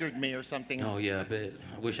you triggered me or something. Oh yeah, I bet.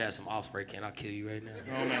 I wish I had some offspray can. I'll kill you right now.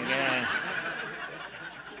 Oh my god.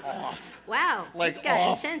 Off. Wow. Like this got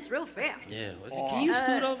off. intense real fast. Yeah. Can you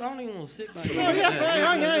scoot over? I don't even want to sit by you. Oh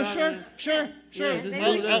yeah, sure. Yeah, Maybe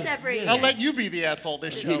we should separate. I'll let you be the asshole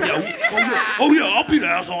this show. Oh yeah, I'll be the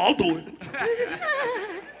asshole. I'll do it.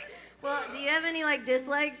 Well, do you have any like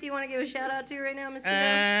dislikes you want to give a shout out to right now, Mosquito?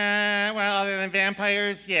 Well, other than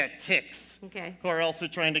vampires, yeah, ticks. Okay. Who are also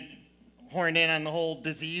trying to horn in on the whole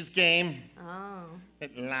disease game. Oh.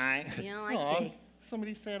 Lyme. You don't like Aw, ticks.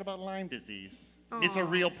 Somebody said about Lyme disease. It's a Aw.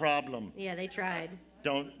 real problem. Yeah, they tried.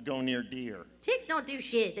 Don't go near deer. Ticks don't do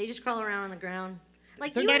shit. They just crawl around on the ground.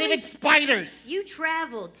 Like They're you not at even least- spiders. You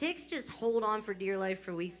travel. Ticks just hold on for dear life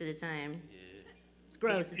for weeks at a time. It's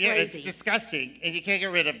gross. It's Yeah, lazy. it's disgusting, and you can't get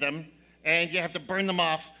rid of them, and you have to burn them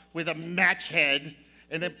off with a match head,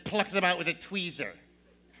 and then pluck them out with a tweezer.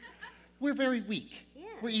 We're very weak. Yeah.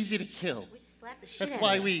 We're easy to kill. We just slap the shit That's out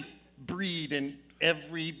why of it. we breed in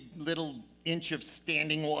every little inch of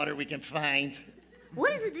standing water we can find.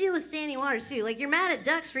 What is the deal with standing water too? Like you're mad at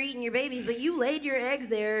ducks for eating your babies, but you laid your eggs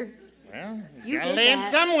there. Well, You gotta did land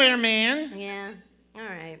that. somewhere, man. Yeah. All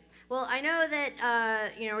right. Well, I know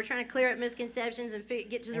that we're trying to clear up misconceptions and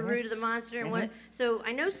get to the root of the monster and what. So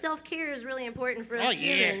I know self-care is really important for us Oh,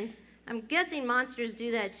 yeah. humans. I'm guessing monsters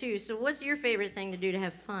do that too. So what's your favorite thing to do to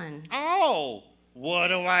have fun? Oh, what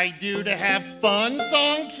do I do to have fun,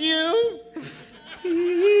 song cue?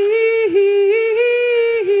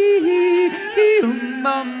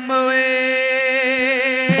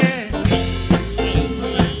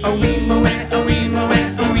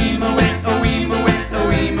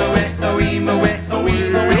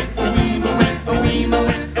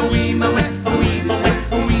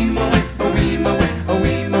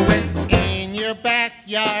 In your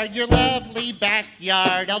backyard, your lovely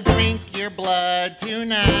backyard, I'll drink your blood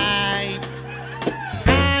tonight.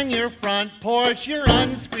 On your front porch, your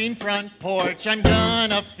unscreened front porch, I'm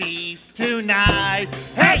gonna feast tonight.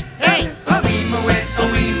 Hey, hey!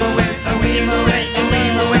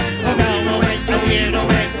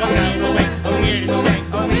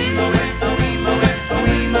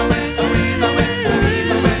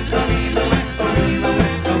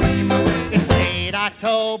 It's late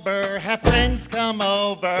October, have friends come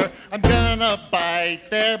over. I'm gonna bite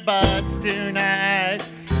their butts tonight.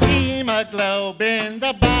 Hemoglobin,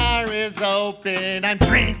 the bar is open. I'm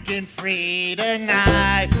drinking free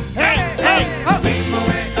tonight. Hey,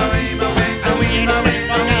 hey!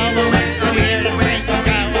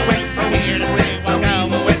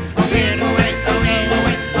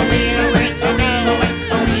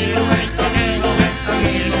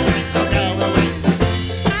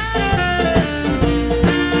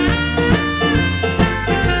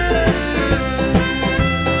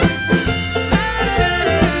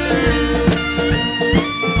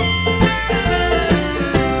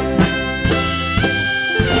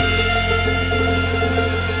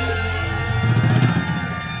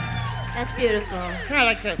 That's beautiful. I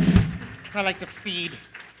like to feed.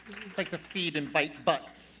 Like to feed and bite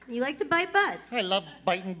butts. You like to bite butts. I love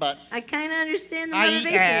biting butts. I kind of understand the I eat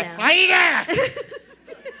motivation ass. now. I eat ass.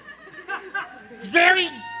 It's very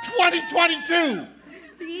 2022.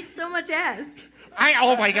 You eat so much ass.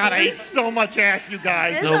 Oh my God, I eat so much ass, you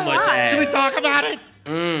guys. It's So a much lot. ass. Should we talk about it?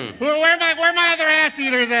 Where are my other ass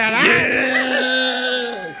eaters at?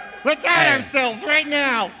 Huh? Let's out Hey. ourselves right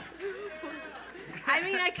now. I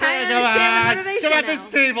mean, I kind of understand the motivation Come on, now. this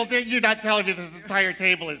table. You're not telling me this entire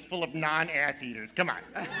table is full of non-ass eaters. Come on.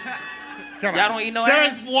 Come on. Y'all don't eat no There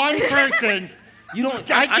ass? is one person. You don't.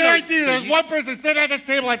 I know- guarantee you, so there's one person sitting at this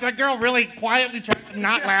table. It's a girl really quietly trying to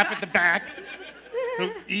not laugh at the back,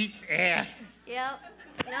 who eats ass. Yep.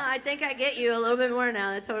 No, I think I get you a little bit more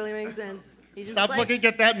now. That totally makes sense. You just Stop like, looking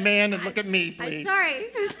at that man and look at me, I'm please. sorry.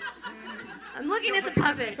 I'm looking at the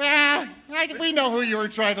puppet. We know who you were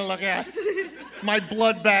trying to look at. My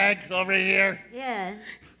blood bag over here. Yeah.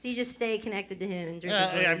 So you just stay connected to him and drink his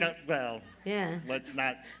blood. I'm not, well, Yeah. let's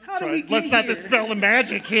not. How did we get let's not here? dispel the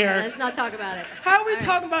magic here. Let's not talk about it. How are we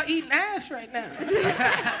talking about eating ass right now?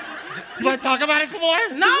 You want to talk about it some more?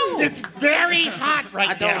 No. It's very hot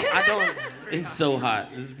right now. I don't. It's so hot.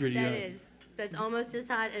 This is pretty That hot. is. That's almost as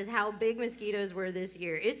hot as how big mosquitoes were this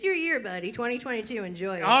year. It's your year, buddy. 2022.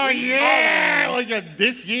 Enjoy it. Oh Eat all yeah! that Well, ass. yeah,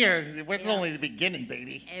 this year, it's Yeah. only the beginning,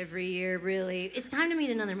 baby. Every year, really. It's time to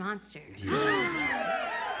meet another monster.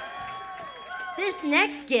 This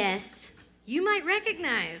next guest, you might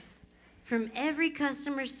recognize from every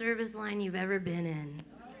customer service line you've ever been in.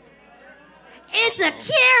 It's a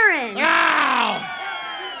Karen! Ow!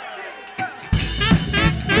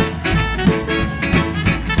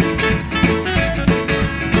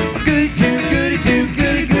 Goody two, goody two,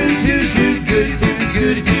 goody goody two shoes. Goody two,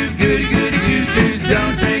 goody two, goody goody two shoes.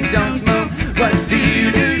 Don't drink, don't smoke. What do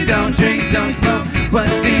you do? Don't drink, don't smoke. What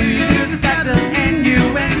do you do? Subtle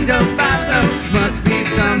innuendo follow. Must be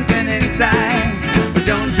something inside. But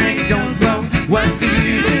don't drink, don't smoke. What do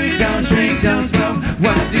you do? Don't drink, don't smoke.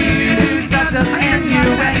 What do you do? Subtle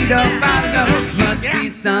innuendo follow. Must be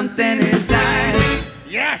something inside.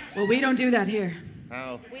 Yes! Well, we don't do that here.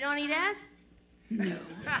 Oh. We don't eat ass? No.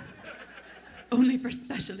 Only for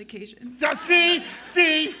special occasions. So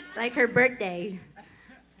see? Like her birthday.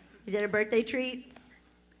 Is it a birthday treat?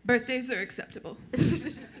 Birthdays are acceptable.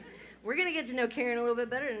 We're gonna get to know Karen a little bit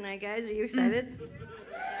better tonight, guys. Are you excited?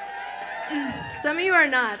 Some of you are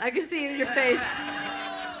not. I can see it in your face.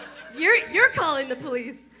 You're calling the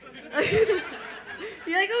police.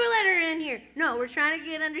 You're like, who let her in here? No, we're trying to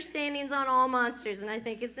get understandings on all monsters, and I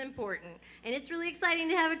think it's important. And it's really exciting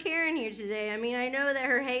to have a Karen here today. I mean, I know that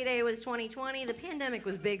her heyday was 2020. The pandemic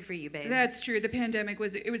was big for you, babe. That's true. The pandemic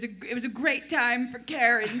was a great time for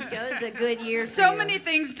Karens. It was a good year for So you. many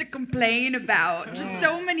things to complain about. Just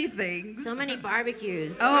so many things. So many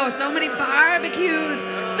barbecues. Oh, so many barbecues.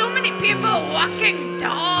 So many people walking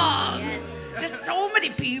dogs. Yes. Just so many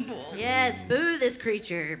people. Yes, boo this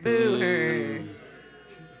creature. Boo her.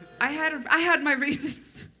 I had my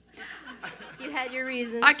reasons. You had your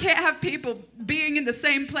reasons. I can't have people being in the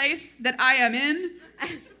same place that I am in.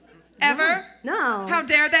 Ever. No. How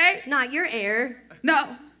dare they? Not your air.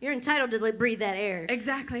 No. You're entitled to breathe that air.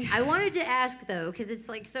 Exactly. I wanted to ask, though, because it's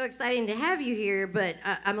like so exciting to have you here, but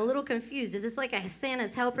I'm a little confused. Is this like a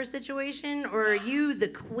Santa's helper situation, or are you the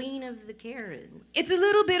queen of the Karens? It's a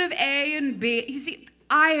little bit of A and B. You see,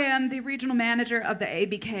 I am the regional manager of the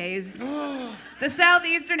ABKs, the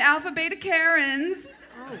Southeastern Alpha Beta Karens.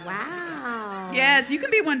 Oh, wow. Yes, you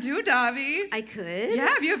can be one too, Davi. I could? Yeah,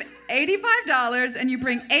 if you have $85 and you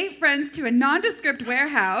bring 8 friends to a nondescript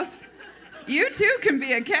warehouse, you too can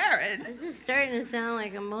be a Karen. This is starting to sound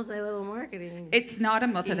like a multi-level marketing It's not a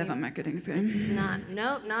scheme. multi-level marketing scheme.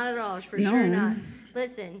 Nope, not at all. For No. sure not.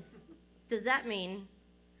 Listen, does that mean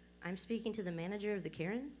I'm speaking to the manager of the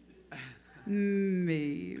Karens?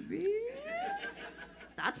 Maybe.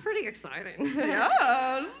 That's pretty exciting.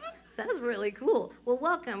 Yes. That's really cool. Well,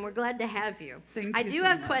 welcome. We're glad to have you. Thank I you do so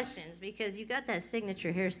have much. questions because you got that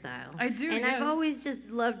signature hairstyle. I do, And I've yes. always just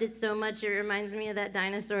loved it so much. It reminds me of that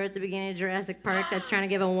dinosaur at the beginning of Jurassic Park that's trying to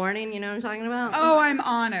give a warning. You know what I'm talking about? Oh, I'm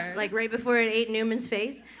honored. Like right before it ate Newman's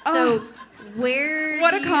face. Oh. So where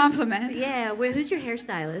What do a you- compliment. Yeah, who's your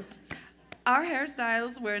hairstylist? Our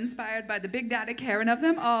hairstyles were inspired by the big daddy Karen of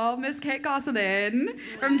them all, Miss Kate Gosselin,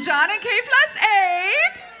 from John and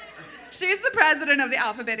K+8. She's the president of the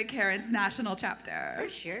Alpha Beta Karens National Chapter. For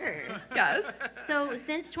sure. Yes. So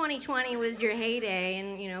since 2020 was your heyday,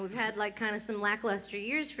 and we've had like kind of some lackluster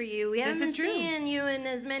years for you. We haven't This been is true. seeing you in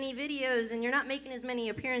as many videos, and you're not making as many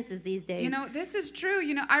appearances these days. This is true.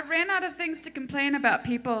 I ran out of things to complain about.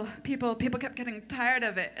 People kept getting tired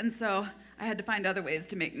of it, and so I had to find other ways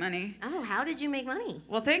to make money. Oh, how did you make money?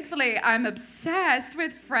 Well, thankfully, I'm obsessed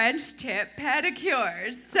with French tip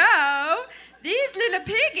pedicures. So, these little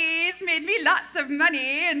piggies made me lots of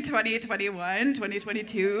money in 2021,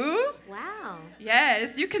 2022. Wow.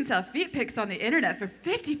 Yes, you can sell feet pics on the internet for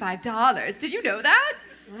 $55. Did you know that?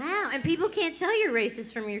 Wow. And people can't tell you're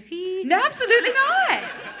racist from your feet. No, absolutely not.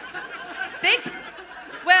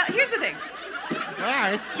 Well, here's the thing. Yeah,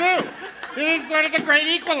 it's true. It is sort of the great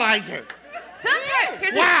equalizer. Sometimes,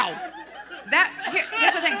 here's the Wow.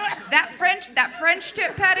 here's the thing. That French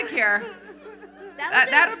tip pedicure,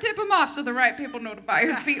 that'll tip them off so the right people know to buy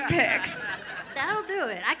your feet pics. That'll do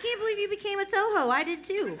it. I can't believe you became a Toho. I did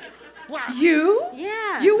too. Wow. You?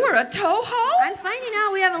 Yeah. You were a Toho? I'm finding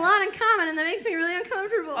out we have a lot in common, and that makes me really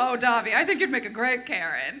uncomfortable. Oh, Davi, I think you'd make a great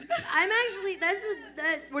Karen. I'm actually,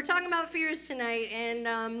 we're talking about fears tonight, and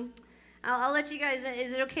I'll let you guys,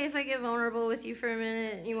 is it okay if I get vulnerable with you for a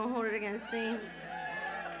minute? You won't hold it against me?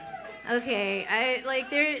 Okay,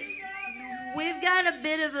 we've got a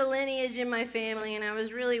bit of a lineage in my family, and I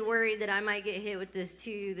was really worried that I might get hit with this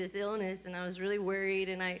too, this illness, and I was really worried,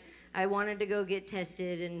 and I wanted to go get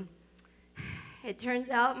tested, and it turns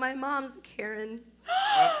out my mom's a Karen.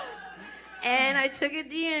 And I took a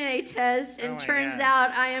DNA test, and Oh my turns God.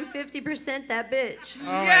 out I am 50% that bitch. Oh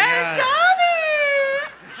my Yes, God.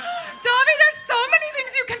 Davi! Davi, there's so many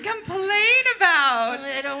things you can complain about.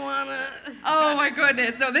 I don't wanna. Oh my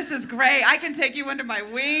goodness, no, this is great. I can take you under my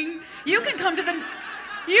wing. You can come to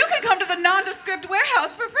the nondescript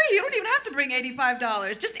warehouse for free. You don't even have to bring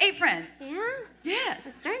 $85. Just 8 friends. Yeah? It's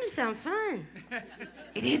Yes. starting to sound fun.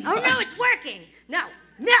 It is Oh fun. no, it's working. No.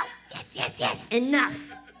 Yes.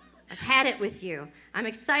 Enough. I've had it with you. I'm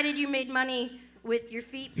excited you made money with your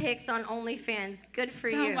feet pics on OnlyFans. Good for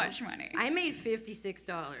So you. much money. I made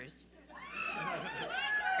 $56.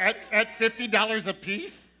 At $50 a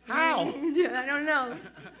piece? How? I don't know.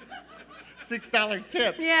 $6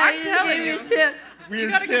 tip. Yeah, I'm you telling gave me you. a tip.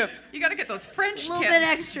 Weird gotta tip. you gotta get those French A little tips. bit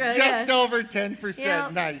extra. Just Yeah. over 10%. Yeah.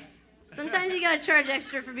 Nice. Sometimes you gotta charge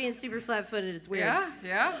extra for being super flat-footed. It's weird.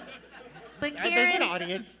 Yeah. But There's an Karen,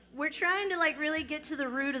 audience. we're trying to really get to the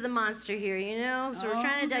root of the monster here, So we're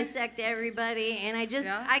trying to dissect everybody, and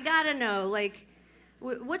Yeah. I gotta know,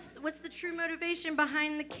 what's the true motivation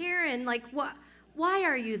behind the Karen? Why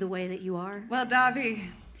are you the way that you are? Well, Davi,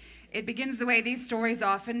 It begins the way these stories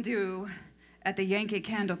often do at the Yankee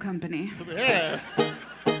Candle Company. Yeah.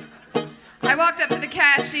 I walked up to the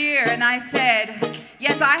cashier and I said,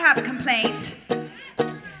 yes, I have a complaint.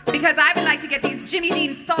 Because I would like to get these Jimmy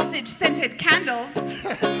Dean sausage-scented candles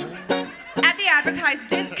at the advertised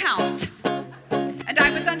discount. And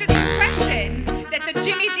I was under the impression that the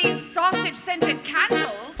Jimmy Dean sausage-scented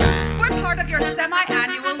candles were part of your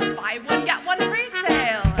semi-annual buy one, get one free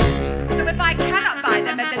sale. So if I cannot buy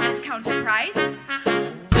them at the discounted price,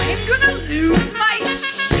 I'm gonna lose my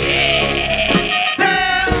shit.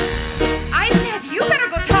 I said, you better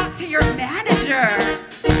go talk to your manager.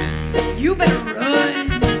 You better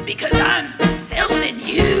run, because I'm filming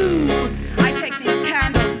you. I take these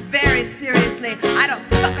candles very seriously. I don't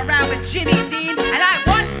fuck around with Jimmy Dean, and I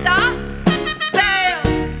want the sale.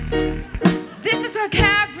 This is where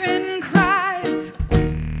Karen cries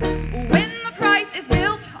when the price is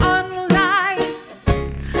built on lies.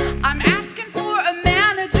 I'm asking for a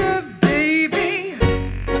manager, baby.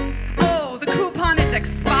 Oh, the coupon is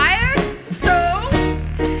expired. So,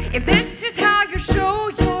 if this is how you show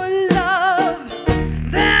your love,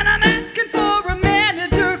 then I'm asking for a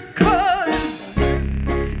manager, 'cause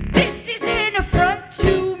this is an affront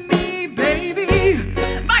to me, baby.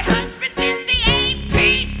 My husband's in the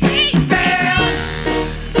APT. Sale!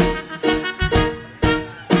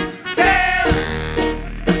 Sale!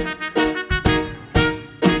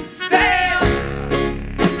 Sale!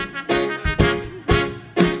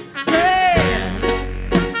 Sale!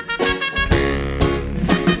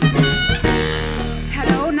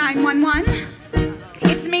 Hello, 911?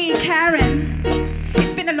 It's me, Karen.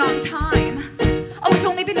 It's been a long time. Oh, it's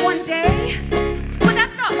only been one day? Well,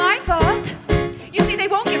 that's not my fault. You see, they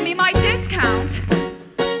won't give me my discount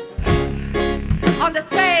on the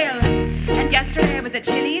sale. And yesterday I was at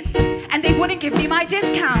Chili's, and they wouldn't give me my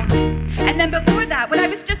discount. And then before that, when I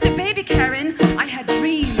was just a baby, Karen, I had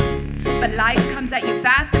dreams. But life comes at you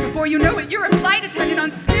fast, and before you know it, you're a flight attendant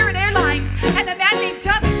on Spirit Airlines, and a man named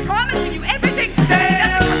Doug is promising you everything.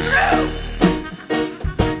 Sale! Through!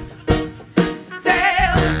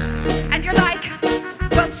 Sale! And you're like,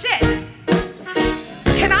 well, shit.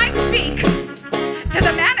 Can I speak to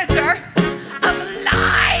the manager of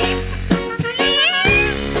LiVE,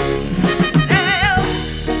 please? Sale!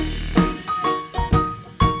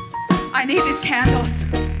 I need these candles.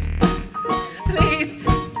 Please.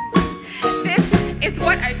 This is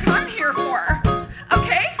what I come here for,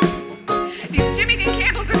 okay? These Jimmy Dean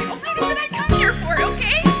candles are the only thing that I come here for,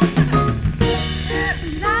 okay?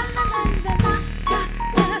 La la la la la la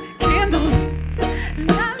la. Candles.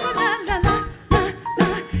 La la la la la la la.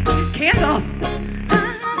 Candles. La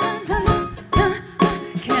la la la la la.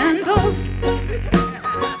 Candles.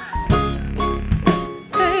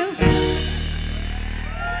 Sale.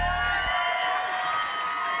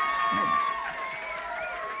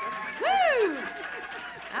 Woo!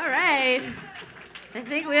 All right. I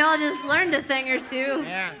think we all just learned a thing or two.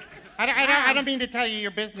 Yeah. I don't mean to tell you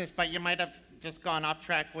your business, but you might have just gone off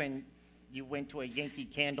track when you went to a Yankee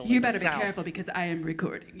Candle You in better the be South. careful because I am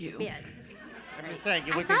recording you. Yeah. I'm just saying,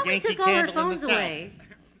 you I went to thought we Yankee took all her Candle in the phones South. away.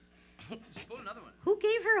 Who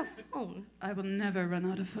gave her a phone? I will never run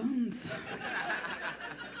out of phones.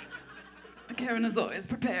 Karen is always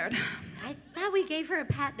prepared. I thought we gave her a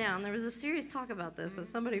pat down. There was a serious talk about this, but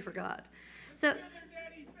somebody forgot. So,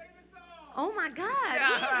 oh my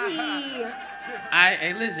God, easy.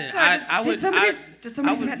 Hey, listen. Sorry, I would. did somebody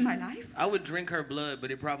I would, threaten my life? I would drink her blood,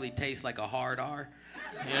 but it probably tastes like a hard R.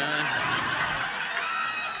 Yeah.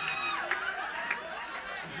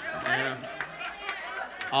 Yeah.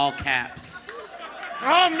 All caps.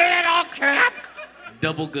 Oh man, all caps!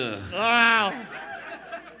 Double good. Wow.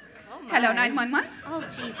 Hello, 911. Oh,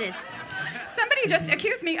 Jesus. Somebody just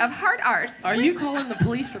accused me of hard R's. Are you calling the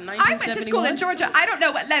police from I 1971? went to school in Georgia. I don't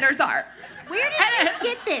know what letters are. Where did you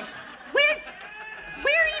get this? Where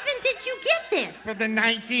even did you get this? From the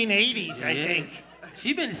 1980s, I Yeah. think.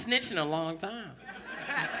 She been snitching a long time.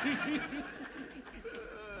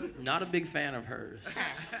 Not a big fan of hers.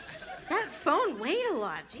 That phone weighed a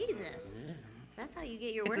lot. Jesus. That's how you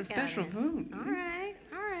get your work It's a special phone. All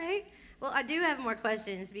right. Well, I do have more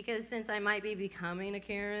questions because since I might be becoming a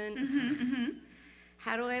Karen,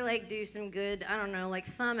 how do I do some good, I don't know,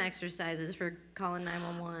 thumb exercises for calling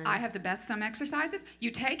 911? I have the best thumb exercises.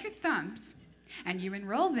 You take your thumbs and you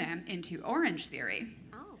enroll them into Orange Theory.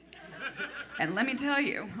 Oh. And let me tell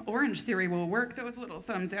you, Orange Theory will work those little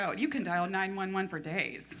thumbs out. You can dial 911 for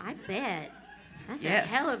days. I bet. That's Yes. a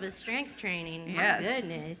hell of a strength training. Yes. My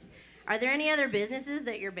goodness. Are there any other businesses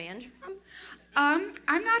that you're banned from? I'm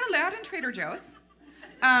not allowed in Trader Joe's,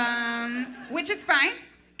 which is fine,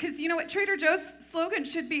 Because you know what Trader Joe's slogan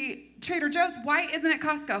should be? Trader Joe's, why isn't it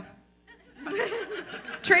Costco?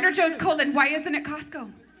 Trader Joe's : why isn't it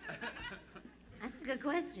Costco? That's a good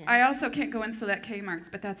question. I also can't go in select Kmart's,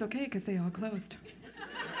 but that's okay because they all closed.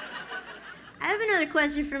 I have another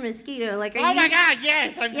question for Mosquito. Like, Oh my God,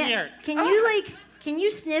 yes, I'm here. Can you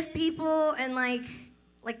sniff people and like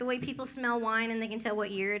the way people smell wine and they can tell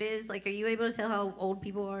what year it is? Like, are you able to tell how old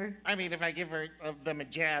people are? I mean, if I give them a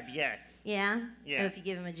jab, yes. Yeah? Yeah. Oh, if you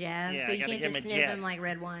give them a jab? Yeah, So I you gotta can't give just 'em a sniff jab. them like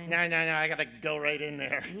red wine? No, I gotta go right in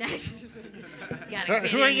there.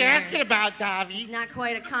 Who Are you asking about, Davi? Not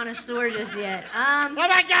quite a connoisseur just yet. Oh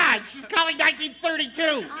my God, she's calling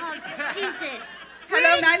 1932. Oh, Jesus.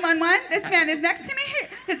 Hello, 911. This man is next to me.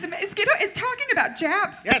 His mosquito is talking about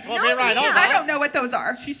jabs. Yes, we'll be right over. I don't know what those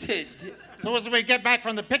are. She said, So as we get back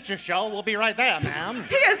from the picture show, we'll be right there, ma'am.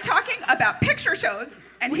 He is talking about picture shows,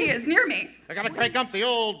 and he is near me. I gotta crank up the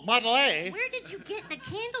old Model A. Where did you get the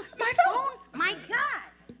candlestick My phone. My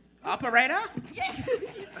God. operator,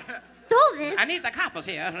 Stole this? I need the coppers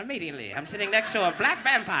here immediately. I'm sitting next to a black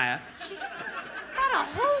vampire. Got a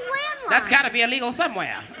whole landline. That's got to be illegal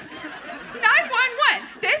somewhere. 911.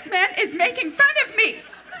 This man is making fun of me.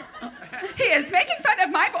 He is making fun of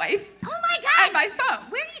my voice. Oh my God. And my phone.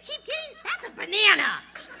 Where do you keep getting? That's a banana.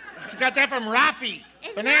 She got that from Rafi.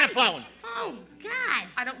 It's Banana not a phone. Oh God.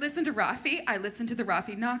 I don't listen to Rafi. I listen to the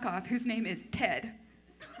Rafi knockoff, whose name is Ted.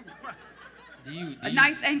 A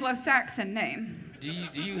nice Anglo-Saxon name. Do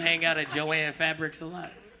you hang out at Joanne Fabrics a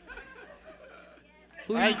lot?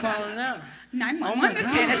 Who are you calling now? 911. Oh my This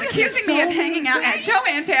God. man is accusing me of hanging out at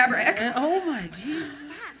Joanne Fabrics. Oh my Jesus.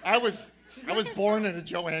 I was born in a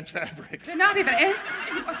Joanne Fabrics. They're not even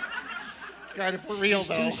answering. Kind of for real She's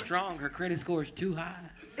though. too strong. Her credit score is too high.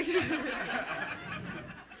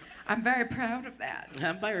 I'm very proud of that.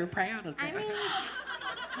 I'm very proud of that. I mean,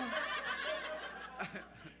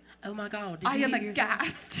 oh my God. Did I you am hear-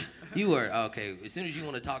 aghast. You were okay. As soon as you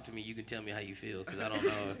want to talk to me, you can tell me how you feel, because I don't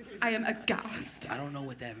know. I am aghast. I don't know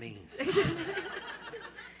what that means. You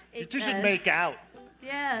it's, two should make out.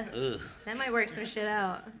 Yeah. Ugh. That might work some shit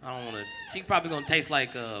out. I don't want to. She probably gonna taste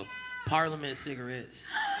like Parliament cigarettes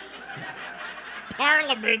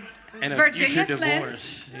Parliaments. and a Virginia future Slims.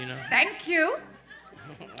 divorce. You know. Thank you.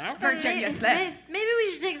 Virginia Slims. Maybe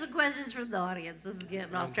we should take some questions from the audience. This is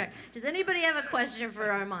getting off track. Does anybody have a question for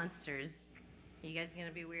our monsters? Are you guys gonna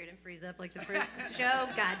be weird and freeze up like the first show?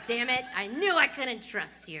 God damn it! I knew I couldn't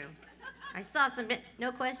trust you. I saw some.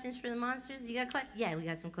 No questions for the monsters. You got questions? Yeah, we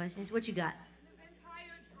got some questions. What you got?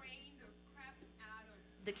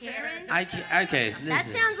 The Karen? Okay. That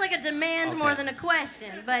Listen. sounds like a demand more than a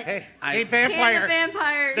question. But Hey, I- can the vampire.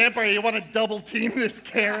 vampire? Vampire, you want to double team this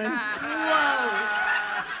Karen? Whoa!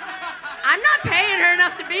 I'm not paying her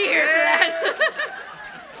enough to be here for that.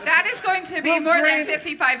 That is going to be We'll more drain- than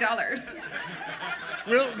 $55.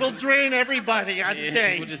 We'll drain everybody on Yeah,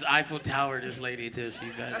 stage. we'll just Eiffel Tower this lady until she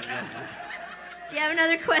got. Do you have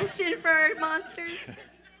another question for our monsters?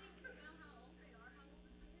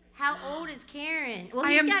 How old is Karen? Well,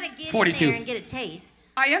 I he's am got to get 42. in there and get a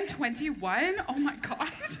taste. I am 21. Oh my God.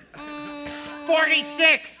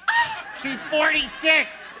 46. She's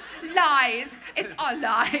 46. Lies. It's all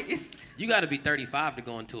lies. You got to be 35 to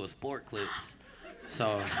go into a sport clips.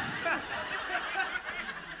 So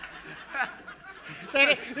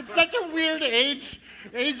It's such a weird age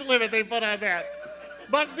limit they put on that.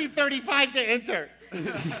 Must be 35 to enter.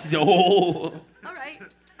 no. All right.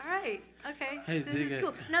 Okay. Hey, this dig is it.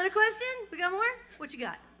 cool. Another question? We got more? What you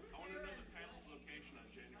got? I want to know the panel's location on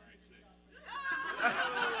January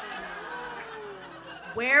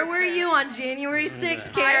 6th. Where were you on January 6th,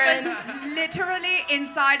 I Karen? was literally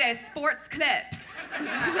inside a sports clips. She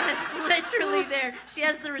was literally there. She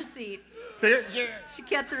has the receipt. She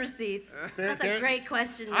kept the receipts. That's a great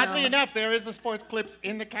question, though. Oddly enough, there is a sports clips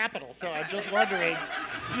in the Capitol, so I'm just wondering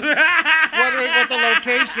what the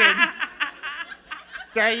location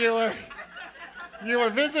that you were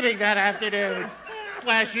visiting that afternoon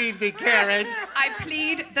 / evening, Karen. I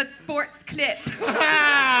plead the sports clips.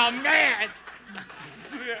 Oh man!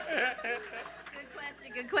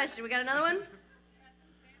 Good question. We got another one?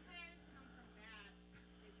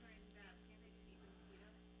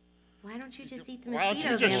 Why don't you just eat the Why don't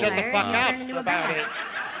mosquito you just shut the vampire fuck and up turn into a about bat? it?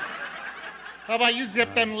 How about you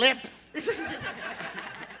zip them lips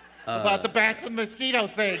about the bats and mosquito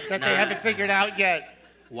thing that they haven't figured out yet?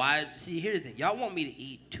 Why? See, here's the thing. Y'all want me to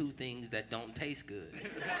eat 2 things that don't taste good.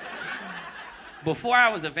 Before I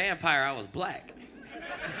was a vampire, I was black.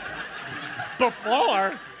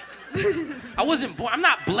 Before? I wasn't born. I'm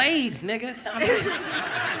not Blade, nigga.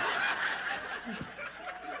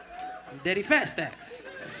 I'm Daddy Fat Stacks.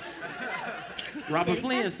 Robert Did he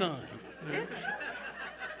Flynn's have- son.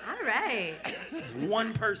 All right. There's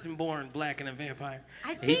one person born black and a vampire.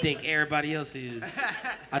 I And he think- think everybody else is.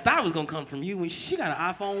 I thought it was gonna come from you when she got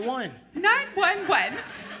an iPhone 1. 911.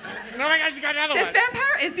 Oh my God, you got another This one.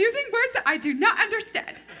 vampire is using words that I do not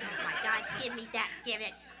understand. Oh my God, give me that. Give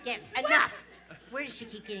it. Enough. Where does she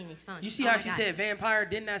keep getting these phones? You see Oh how my she God. said vampire?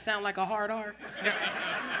 Didn't that sound like a hard R?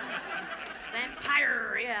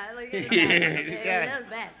 Vampire. Yeah. Like, Yeah. That was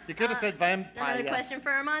bad. You could have said vampire. Another yeah. question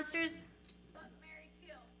for our monsters?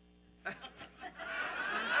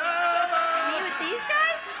 Me with these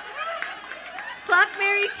guys? Fuck,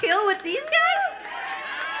 marry, kill with these guys?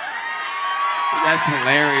 That's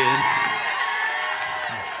hilarious.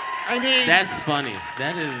 I mean, That's funny.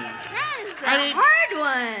 That is. That is a I mean, hard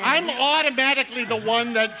one. I'm automatically the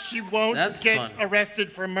one that she won't That's get funny.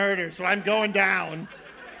 arrested for murder, so I'm going down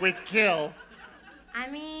with kill. I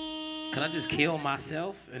mean... Can I just kill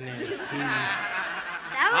myself and then see?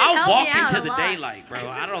 That would I'll help walk me out into a the lot. daylight, bro.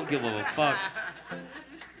 I don't give a fuck.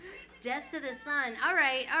 Death to the sun. All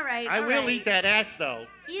right. I will eat that ass, though.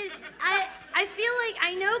 I feel like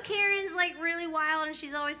I know Karen's like really wild and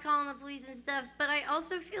she's always calling the police and stuff, but I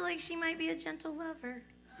also feel like she might be a gentle lover.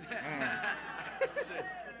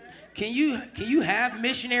 Can you have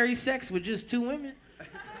missionary sex with just 2 women?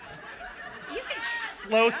 You can.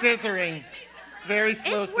 Slow scissoring. It's very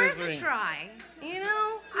slow It's worth a scissoring. try. You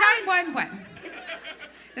know. 911.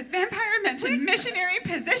 This vampire mentioned missionary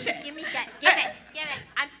position. Give me that. Give it.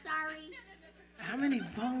 I'm sorry. How many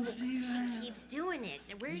phones do you She have? keeps doing it.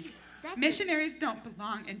 Where you? That's Missionaries don't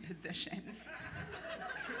belong in positions.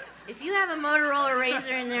 If you have a Motorola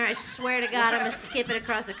Razr in there, I swear to God, I'm gonna skip it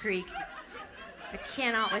across the creek. I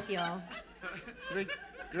cannot with y'all. You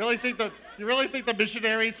really think the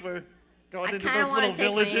missionaries were going I into kinda those wanna little take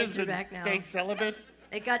my villages answer and back now. staying celibate?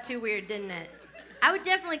 It got too weird, didn't it? I would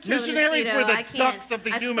definitely kill Missionaries the were mosquito. the I can't. ducks of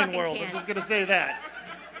the I human fucking world. can't. I'm just gonna say that.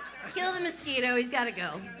 Kill the mosquito. He's gotta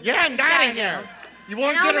go. Yeah, I'm gotta out of here. go. You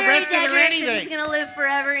won't And I'll get marry arrested or Dedrick 'cause anything. he's gonna live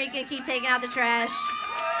forever. He can keep taking out the trash.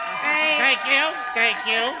 Right? Thank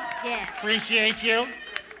you. Yes. Appreciate you.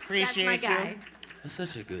 That's Appreciate my you. guy.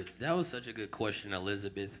 That was such a good question,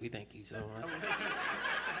 Elizabeth. We thank you so much.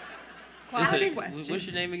 Quality Listen, question. what's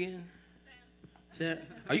your name again? Sarah?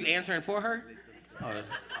 Are you answering for her?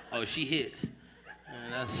 Oh, she hits.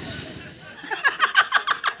 That's...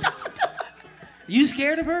 You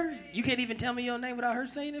scared of her? You can't even tell me your name without her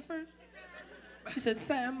saying it first? She said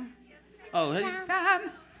Sam. Oh,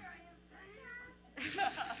 Sam.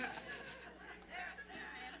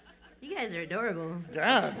 You guys are adorable.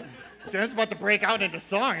 Yeah. Sam's about to break out into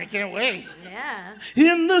song. I can't wait. Yeah.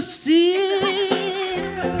 in the sea of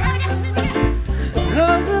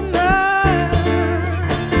the night,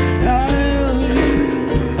 I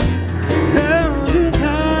held you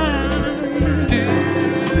tight. Still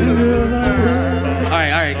all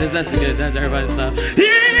right, that's good. That's everybody's stuff.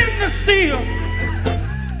 In the steel.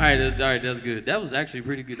 All right, that's good. That was actually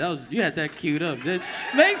pretty good. You had that queued up.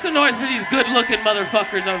 Make some noise for these good-looking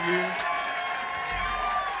motherfuckers over here.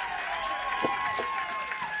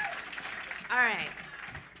 All right.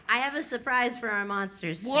 I have a surprise for our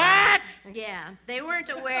monsters. What? Yeah. They weren't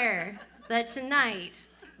aware that tonight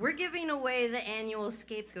we're giving away the annual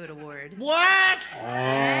ScapeGOAT Award. What?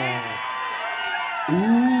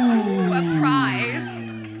 Ooh, a prize.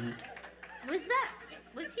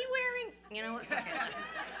 Was he wearing? You know what? Fuck it.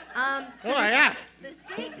 So Oh, yeah. The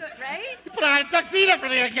ScapeGOAT, right? You put on a tuxedo for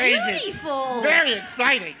the occasion. Beautiful. Very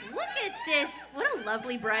exciting. Look at this. What a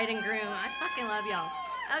lovely bride and groom. I fucking love y'all.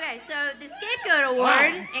 Okay, so the ScapeGOAT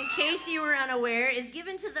Award, in case you were unaware, is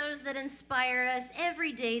given to those that inspire us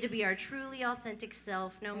every day to be our truly authentic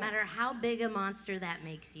self, no matter how big a monster that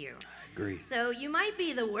makes you. Agree. So you might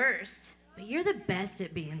be the worst, but you're the best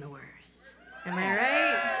at being the worst. Am I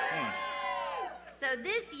right? So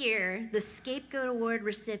this year, the ScapeGOAT Award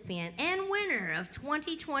recipient and winner of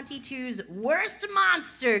 2022's Worst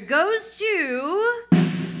Monster goes to...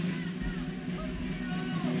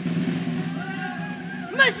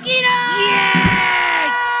 Mosquito!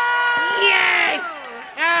 Yes! Yes!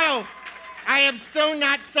 Oh, I am so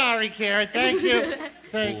not sorry, Karen. Thank you.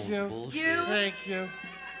 Thank you. Bullshit. Thank you.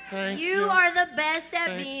 Thank you. You are the best at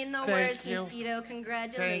Thank- being the thank worst, you. Mosquito.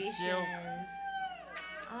 Congratulations. you.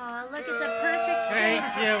 Oh, look, it's a perfect Thank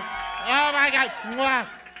face. you. Oh my God. Mwah.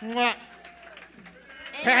 Mwah.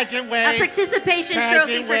 And Pageant a wave. participation Pageant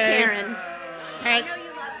trophy for wave. Karen. I Hey, know you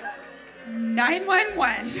love her.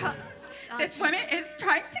 911. Oh, This Jesus. woman is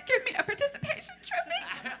trying to give me a participation trophy.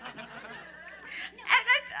 And I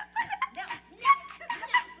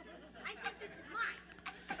I think this is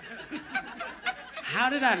mine. How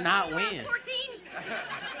did I not win? 14?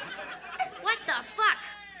 What the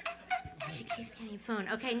ain't fun.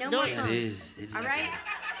 Okay, no No, more it phones. It is. All right?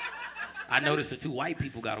 I noticed the 2 white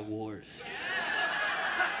people got awards.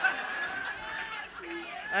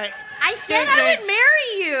 I said Excuse I me. would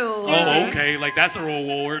marry you. Oh, okay. Like that's a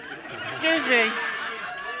reward. Excuse me.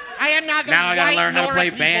 I am not the Now I gotta white learn how to Nora play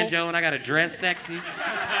people. banjo and I gotta dress sexy.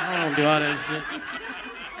 I don't do all that shit.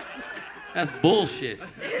 That's bullshit.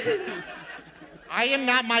 I am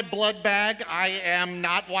not my blood bag. I am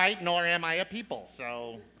not white, nor am I a people.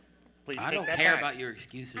 So, please I take don't that care back. about your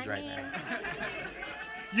excuses right now.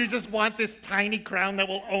 You just want this tiny crown that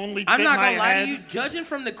will only fit I'm not my gonna lie head. to you. Judging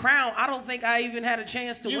from the crown, I don't think I even had a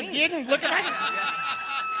chance to You win. didn't look at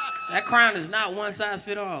my. That crown is not one size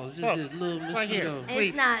fit all. It's just Look, this little right here. mosquito. It's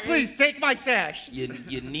Please, not- please take my sash. You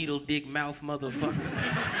needle dick mouth motherfucker.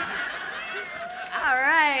 All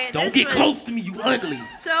right. Don't this get was close to me, you ugly.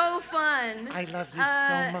 So fun. I love you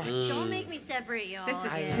so much. Don't make me separate y'all. This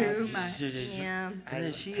is again. too much. Yeah.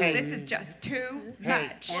 Hey, This is just too hey,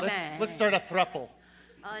 much. let's start a throuple.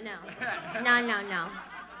 Oh, no. No.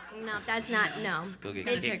 No, that's not, no. Go get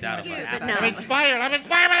It's kicked out of cute, my but house. no. I'm inspired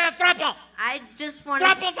by the throuple. I just want to.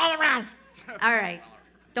 Throuples all around. All right.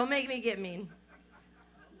 Don't make me get mean.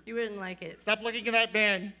 You wouldn't like it. Stop looking at that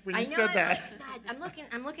man when you I know. said that. God,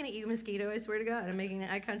 I'm looking at you, Mosquito. I swear to God, I'm making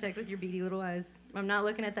eye contact with your beady little eyes. I'm not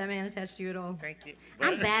looking at that man attached to you at all. Thank you.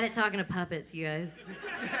 I'm bad at talking to puppets, you guys.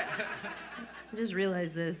 I just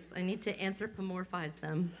realized this. I need to anthropomorphize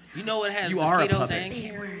them. You know what has You are a mosquitoes puppet. and Big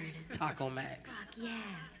Karens? word. Taco Max. Fuck yeah.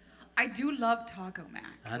 I do love Taco Mac.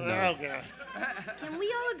 I Oh, know. God. Can we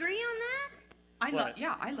all agree on that? I love, What?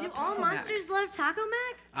 yeah, I love Do Taco all Mac. monsters love Taco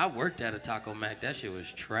Mac? I worked at a Taco Mac. That shit was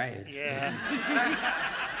trash. Yeah.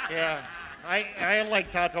 Yeah. I like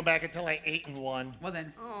Taco Mac until I ate in one. Well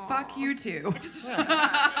then, fuck you too.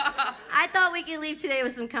 I thought we could leave today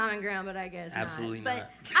with some common ground, but I guess Absolutely not. not.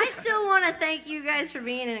 But I still want to thank you guys for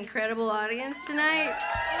being an incredible audience tonight.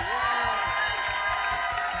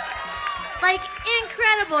 Like,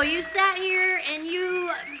 incredible. You sat here and you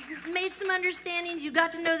made some understandings. You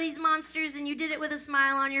got to know these monsters and you did it with a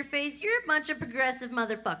smile on your face. You're a bunch of progressive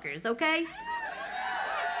motherfuckers, okay?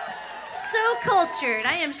 So cultured.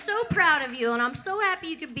 I am so proud of you, and I'm so happy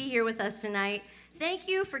you could be here with us tonight. Thank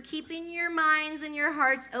you for keeping your minds and your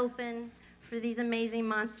hearts open for these amazing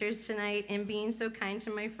monsters tonight and being so kind to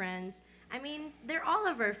my friends. I mean, they're all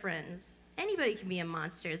of our friends. Anybody can be a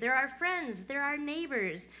monster. They're our friends. They're our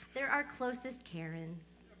neighbors. They're our closest Karens.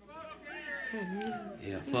 Yeah,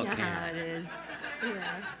 You fuck know how Karen. it is.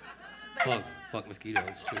 Yeah. Fuck mosquitoes,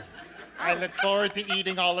 too. I look forward to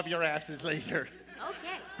eating all of your asses later. Okay.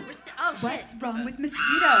 Oh, shit. What's wrong with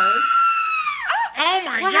mosquitoes? Oh,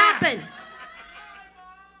 my What God. happened?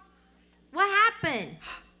 What happened?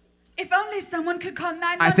 If only someone could call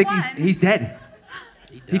 911. I think he's dead.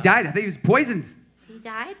 He died. I think he was poisoned. He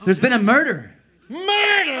died? There's been a murder.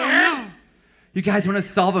 Murder? You guys want to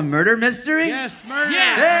solve a murder mystery? Yes, murder.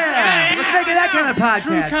 Yeah. Let's make it that kind of podcast.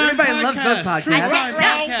 True crime Everybody loves those podcast. True podcasts. I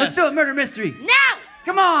said no. Let's do a murder mystery. No!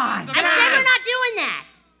 Come on. I said we're not doing that.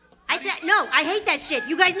 No, I hate that shit.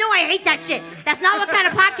 You guys know I hate that shit. That's not what kind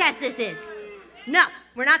of podcast this is. No,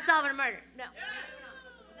 we're not solving a murder. No.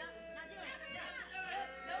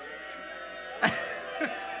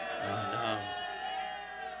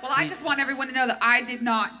 Well, I just want everyone to know that I did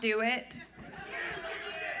not do it.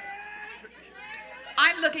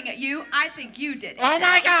 I'm looking at you. I think you did it. Oh,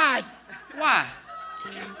 my God. Why?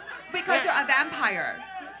 Because you're a vampire.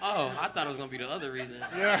 Oh, I thought it was gonna be the other reason.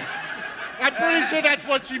 Yeah. I'm pretty sure that's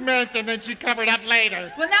what she meant, and then she covered up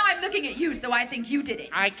later. Well, now I'm looking at you, so I think you did it.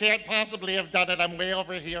 I can't possibly have done it. I'm way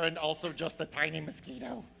over here and also just a tiny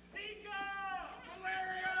mosquito.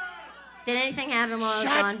 Did anything happen while I was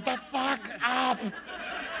Shut gone? the fuck up.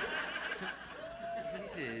 He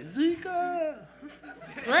said, Zika.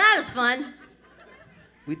 Well, that was fun.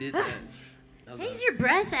 We did that. That was Takes your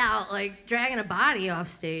breath out like dragging a body off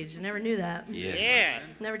stage. I never knew that. Yeah.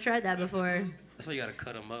 Never tried that before. That's why you gotta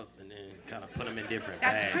cut them up and then kind of put them in different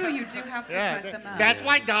That's bags. true. You do have to Yeah, cut them up. that's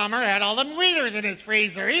why Dahmer had all them wieners in his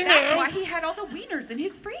freezer. He That's knew. why he had all the wieners in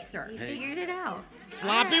his freezer. You figured it out.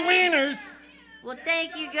 Floppy wieners. Well,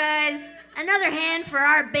 thank you guys. Another hand for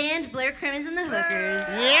our band, Blair Crimmins and the Hookers.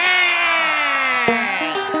 Yeah!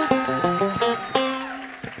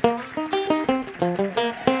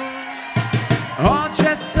 All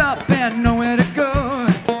dressed up and nowhere to go.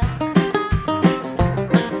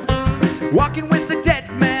 Walking with the dead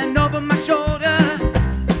man over my shoulder.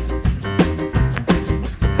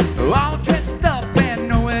 All dressed up and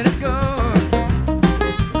nowhere to go.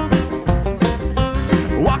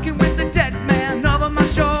 Walking with the dead man over my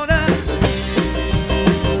shoulder.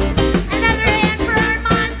 Another hand for our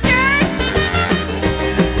monsters.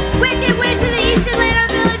 Wicked Witch of the East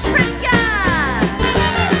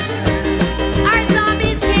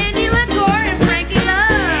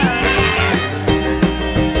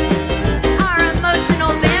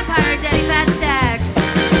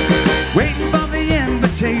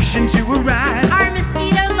invitation to arrive. Our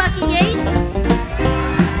mosquito Lucky Yates.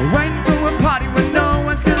 Waiting for a party when no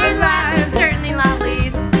one's still And last alive. but certainly not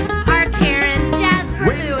least, our Karen Jasper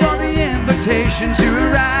Waiting for Lewis. the invitation to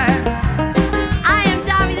arrive. I am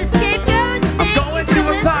Dobby the Scapegoat. I'm Thank going you to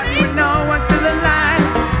for a party listening. when no one's still alive.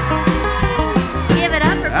 Give it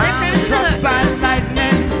up for Black I'm Crimson struck Hook. by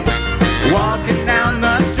lightning, walking down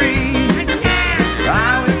the street. I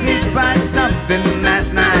was hit by something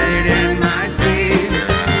last night in my sleep.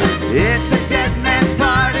 It's a dead man's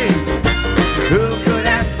party. Who could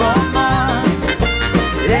ask for more?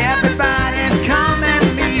 Everybody's come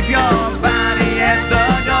and leave your body at the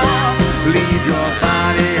door. Leave your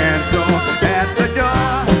body and soul at the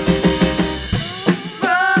door.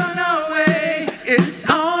 Run away, it's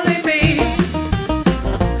only me.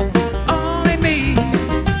 Only me.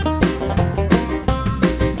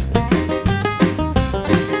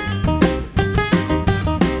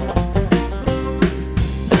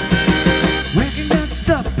 Waking just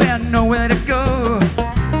up and nowhere to go.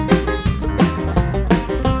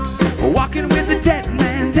 Walking with the dead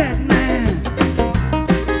man, dead man.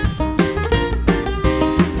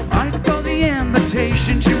 Waiting for the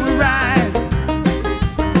invitation to arrive.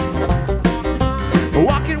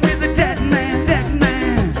 Walking with the dead man, dead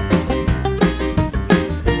man.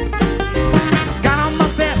 Got on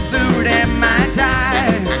my best suit and my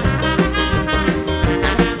tie.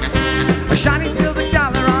 A shiny silver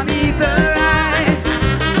dollar on either eye.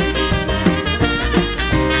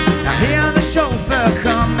 I hear the chauffeur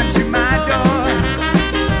coming to my door.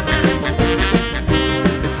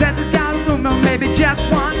 He says he's got a room or maybe just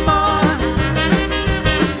one more.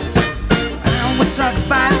 I was struck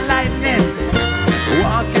by lightning,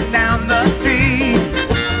 walking down the street.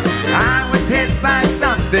 I was hit by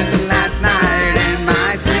something last night in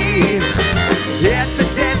my sleep. Yes, a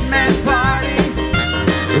dead man's party.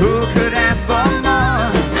 Who could ask for more?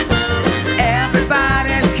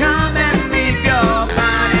 Everybody's come and leave your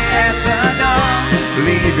body at the door.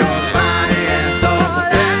 Leave your body and soul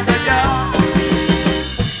at the door.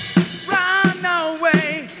 Run away,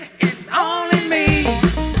 it's only me.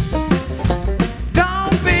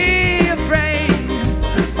 Don't be afraid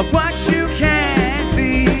of what you can't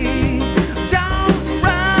see. Don't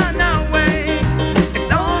run away,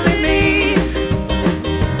 it's only me.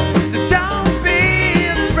 So don't be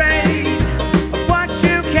afraid of what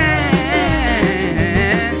you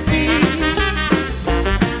can't see.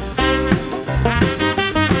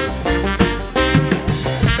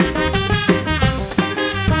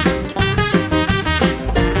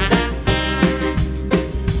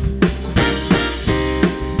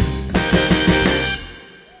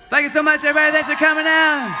 Thank you so much, everybody. Thanks for coming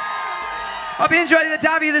out. Hope you enjoyed the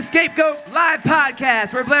Dobby the Scapegoat live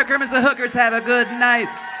podcast where Blair Kermit's the Hookers have a good night.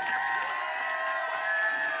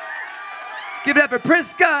 Give it up for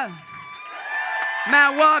Priska,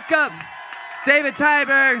 Matt Walkup, David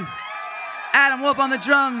Tyberg, Adam Wolf on the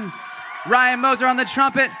drums, Ryan Moser on the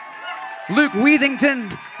trumpet, Luke Weathington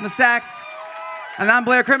on the sax, and I'm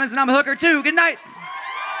Blair Kermit's and I'm a hooker too. Good night.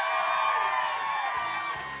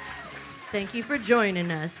 Thank you for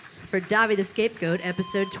joining us for Dobby the Scapegoat,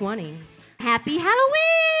 episode 20. Happy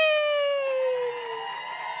Halloween!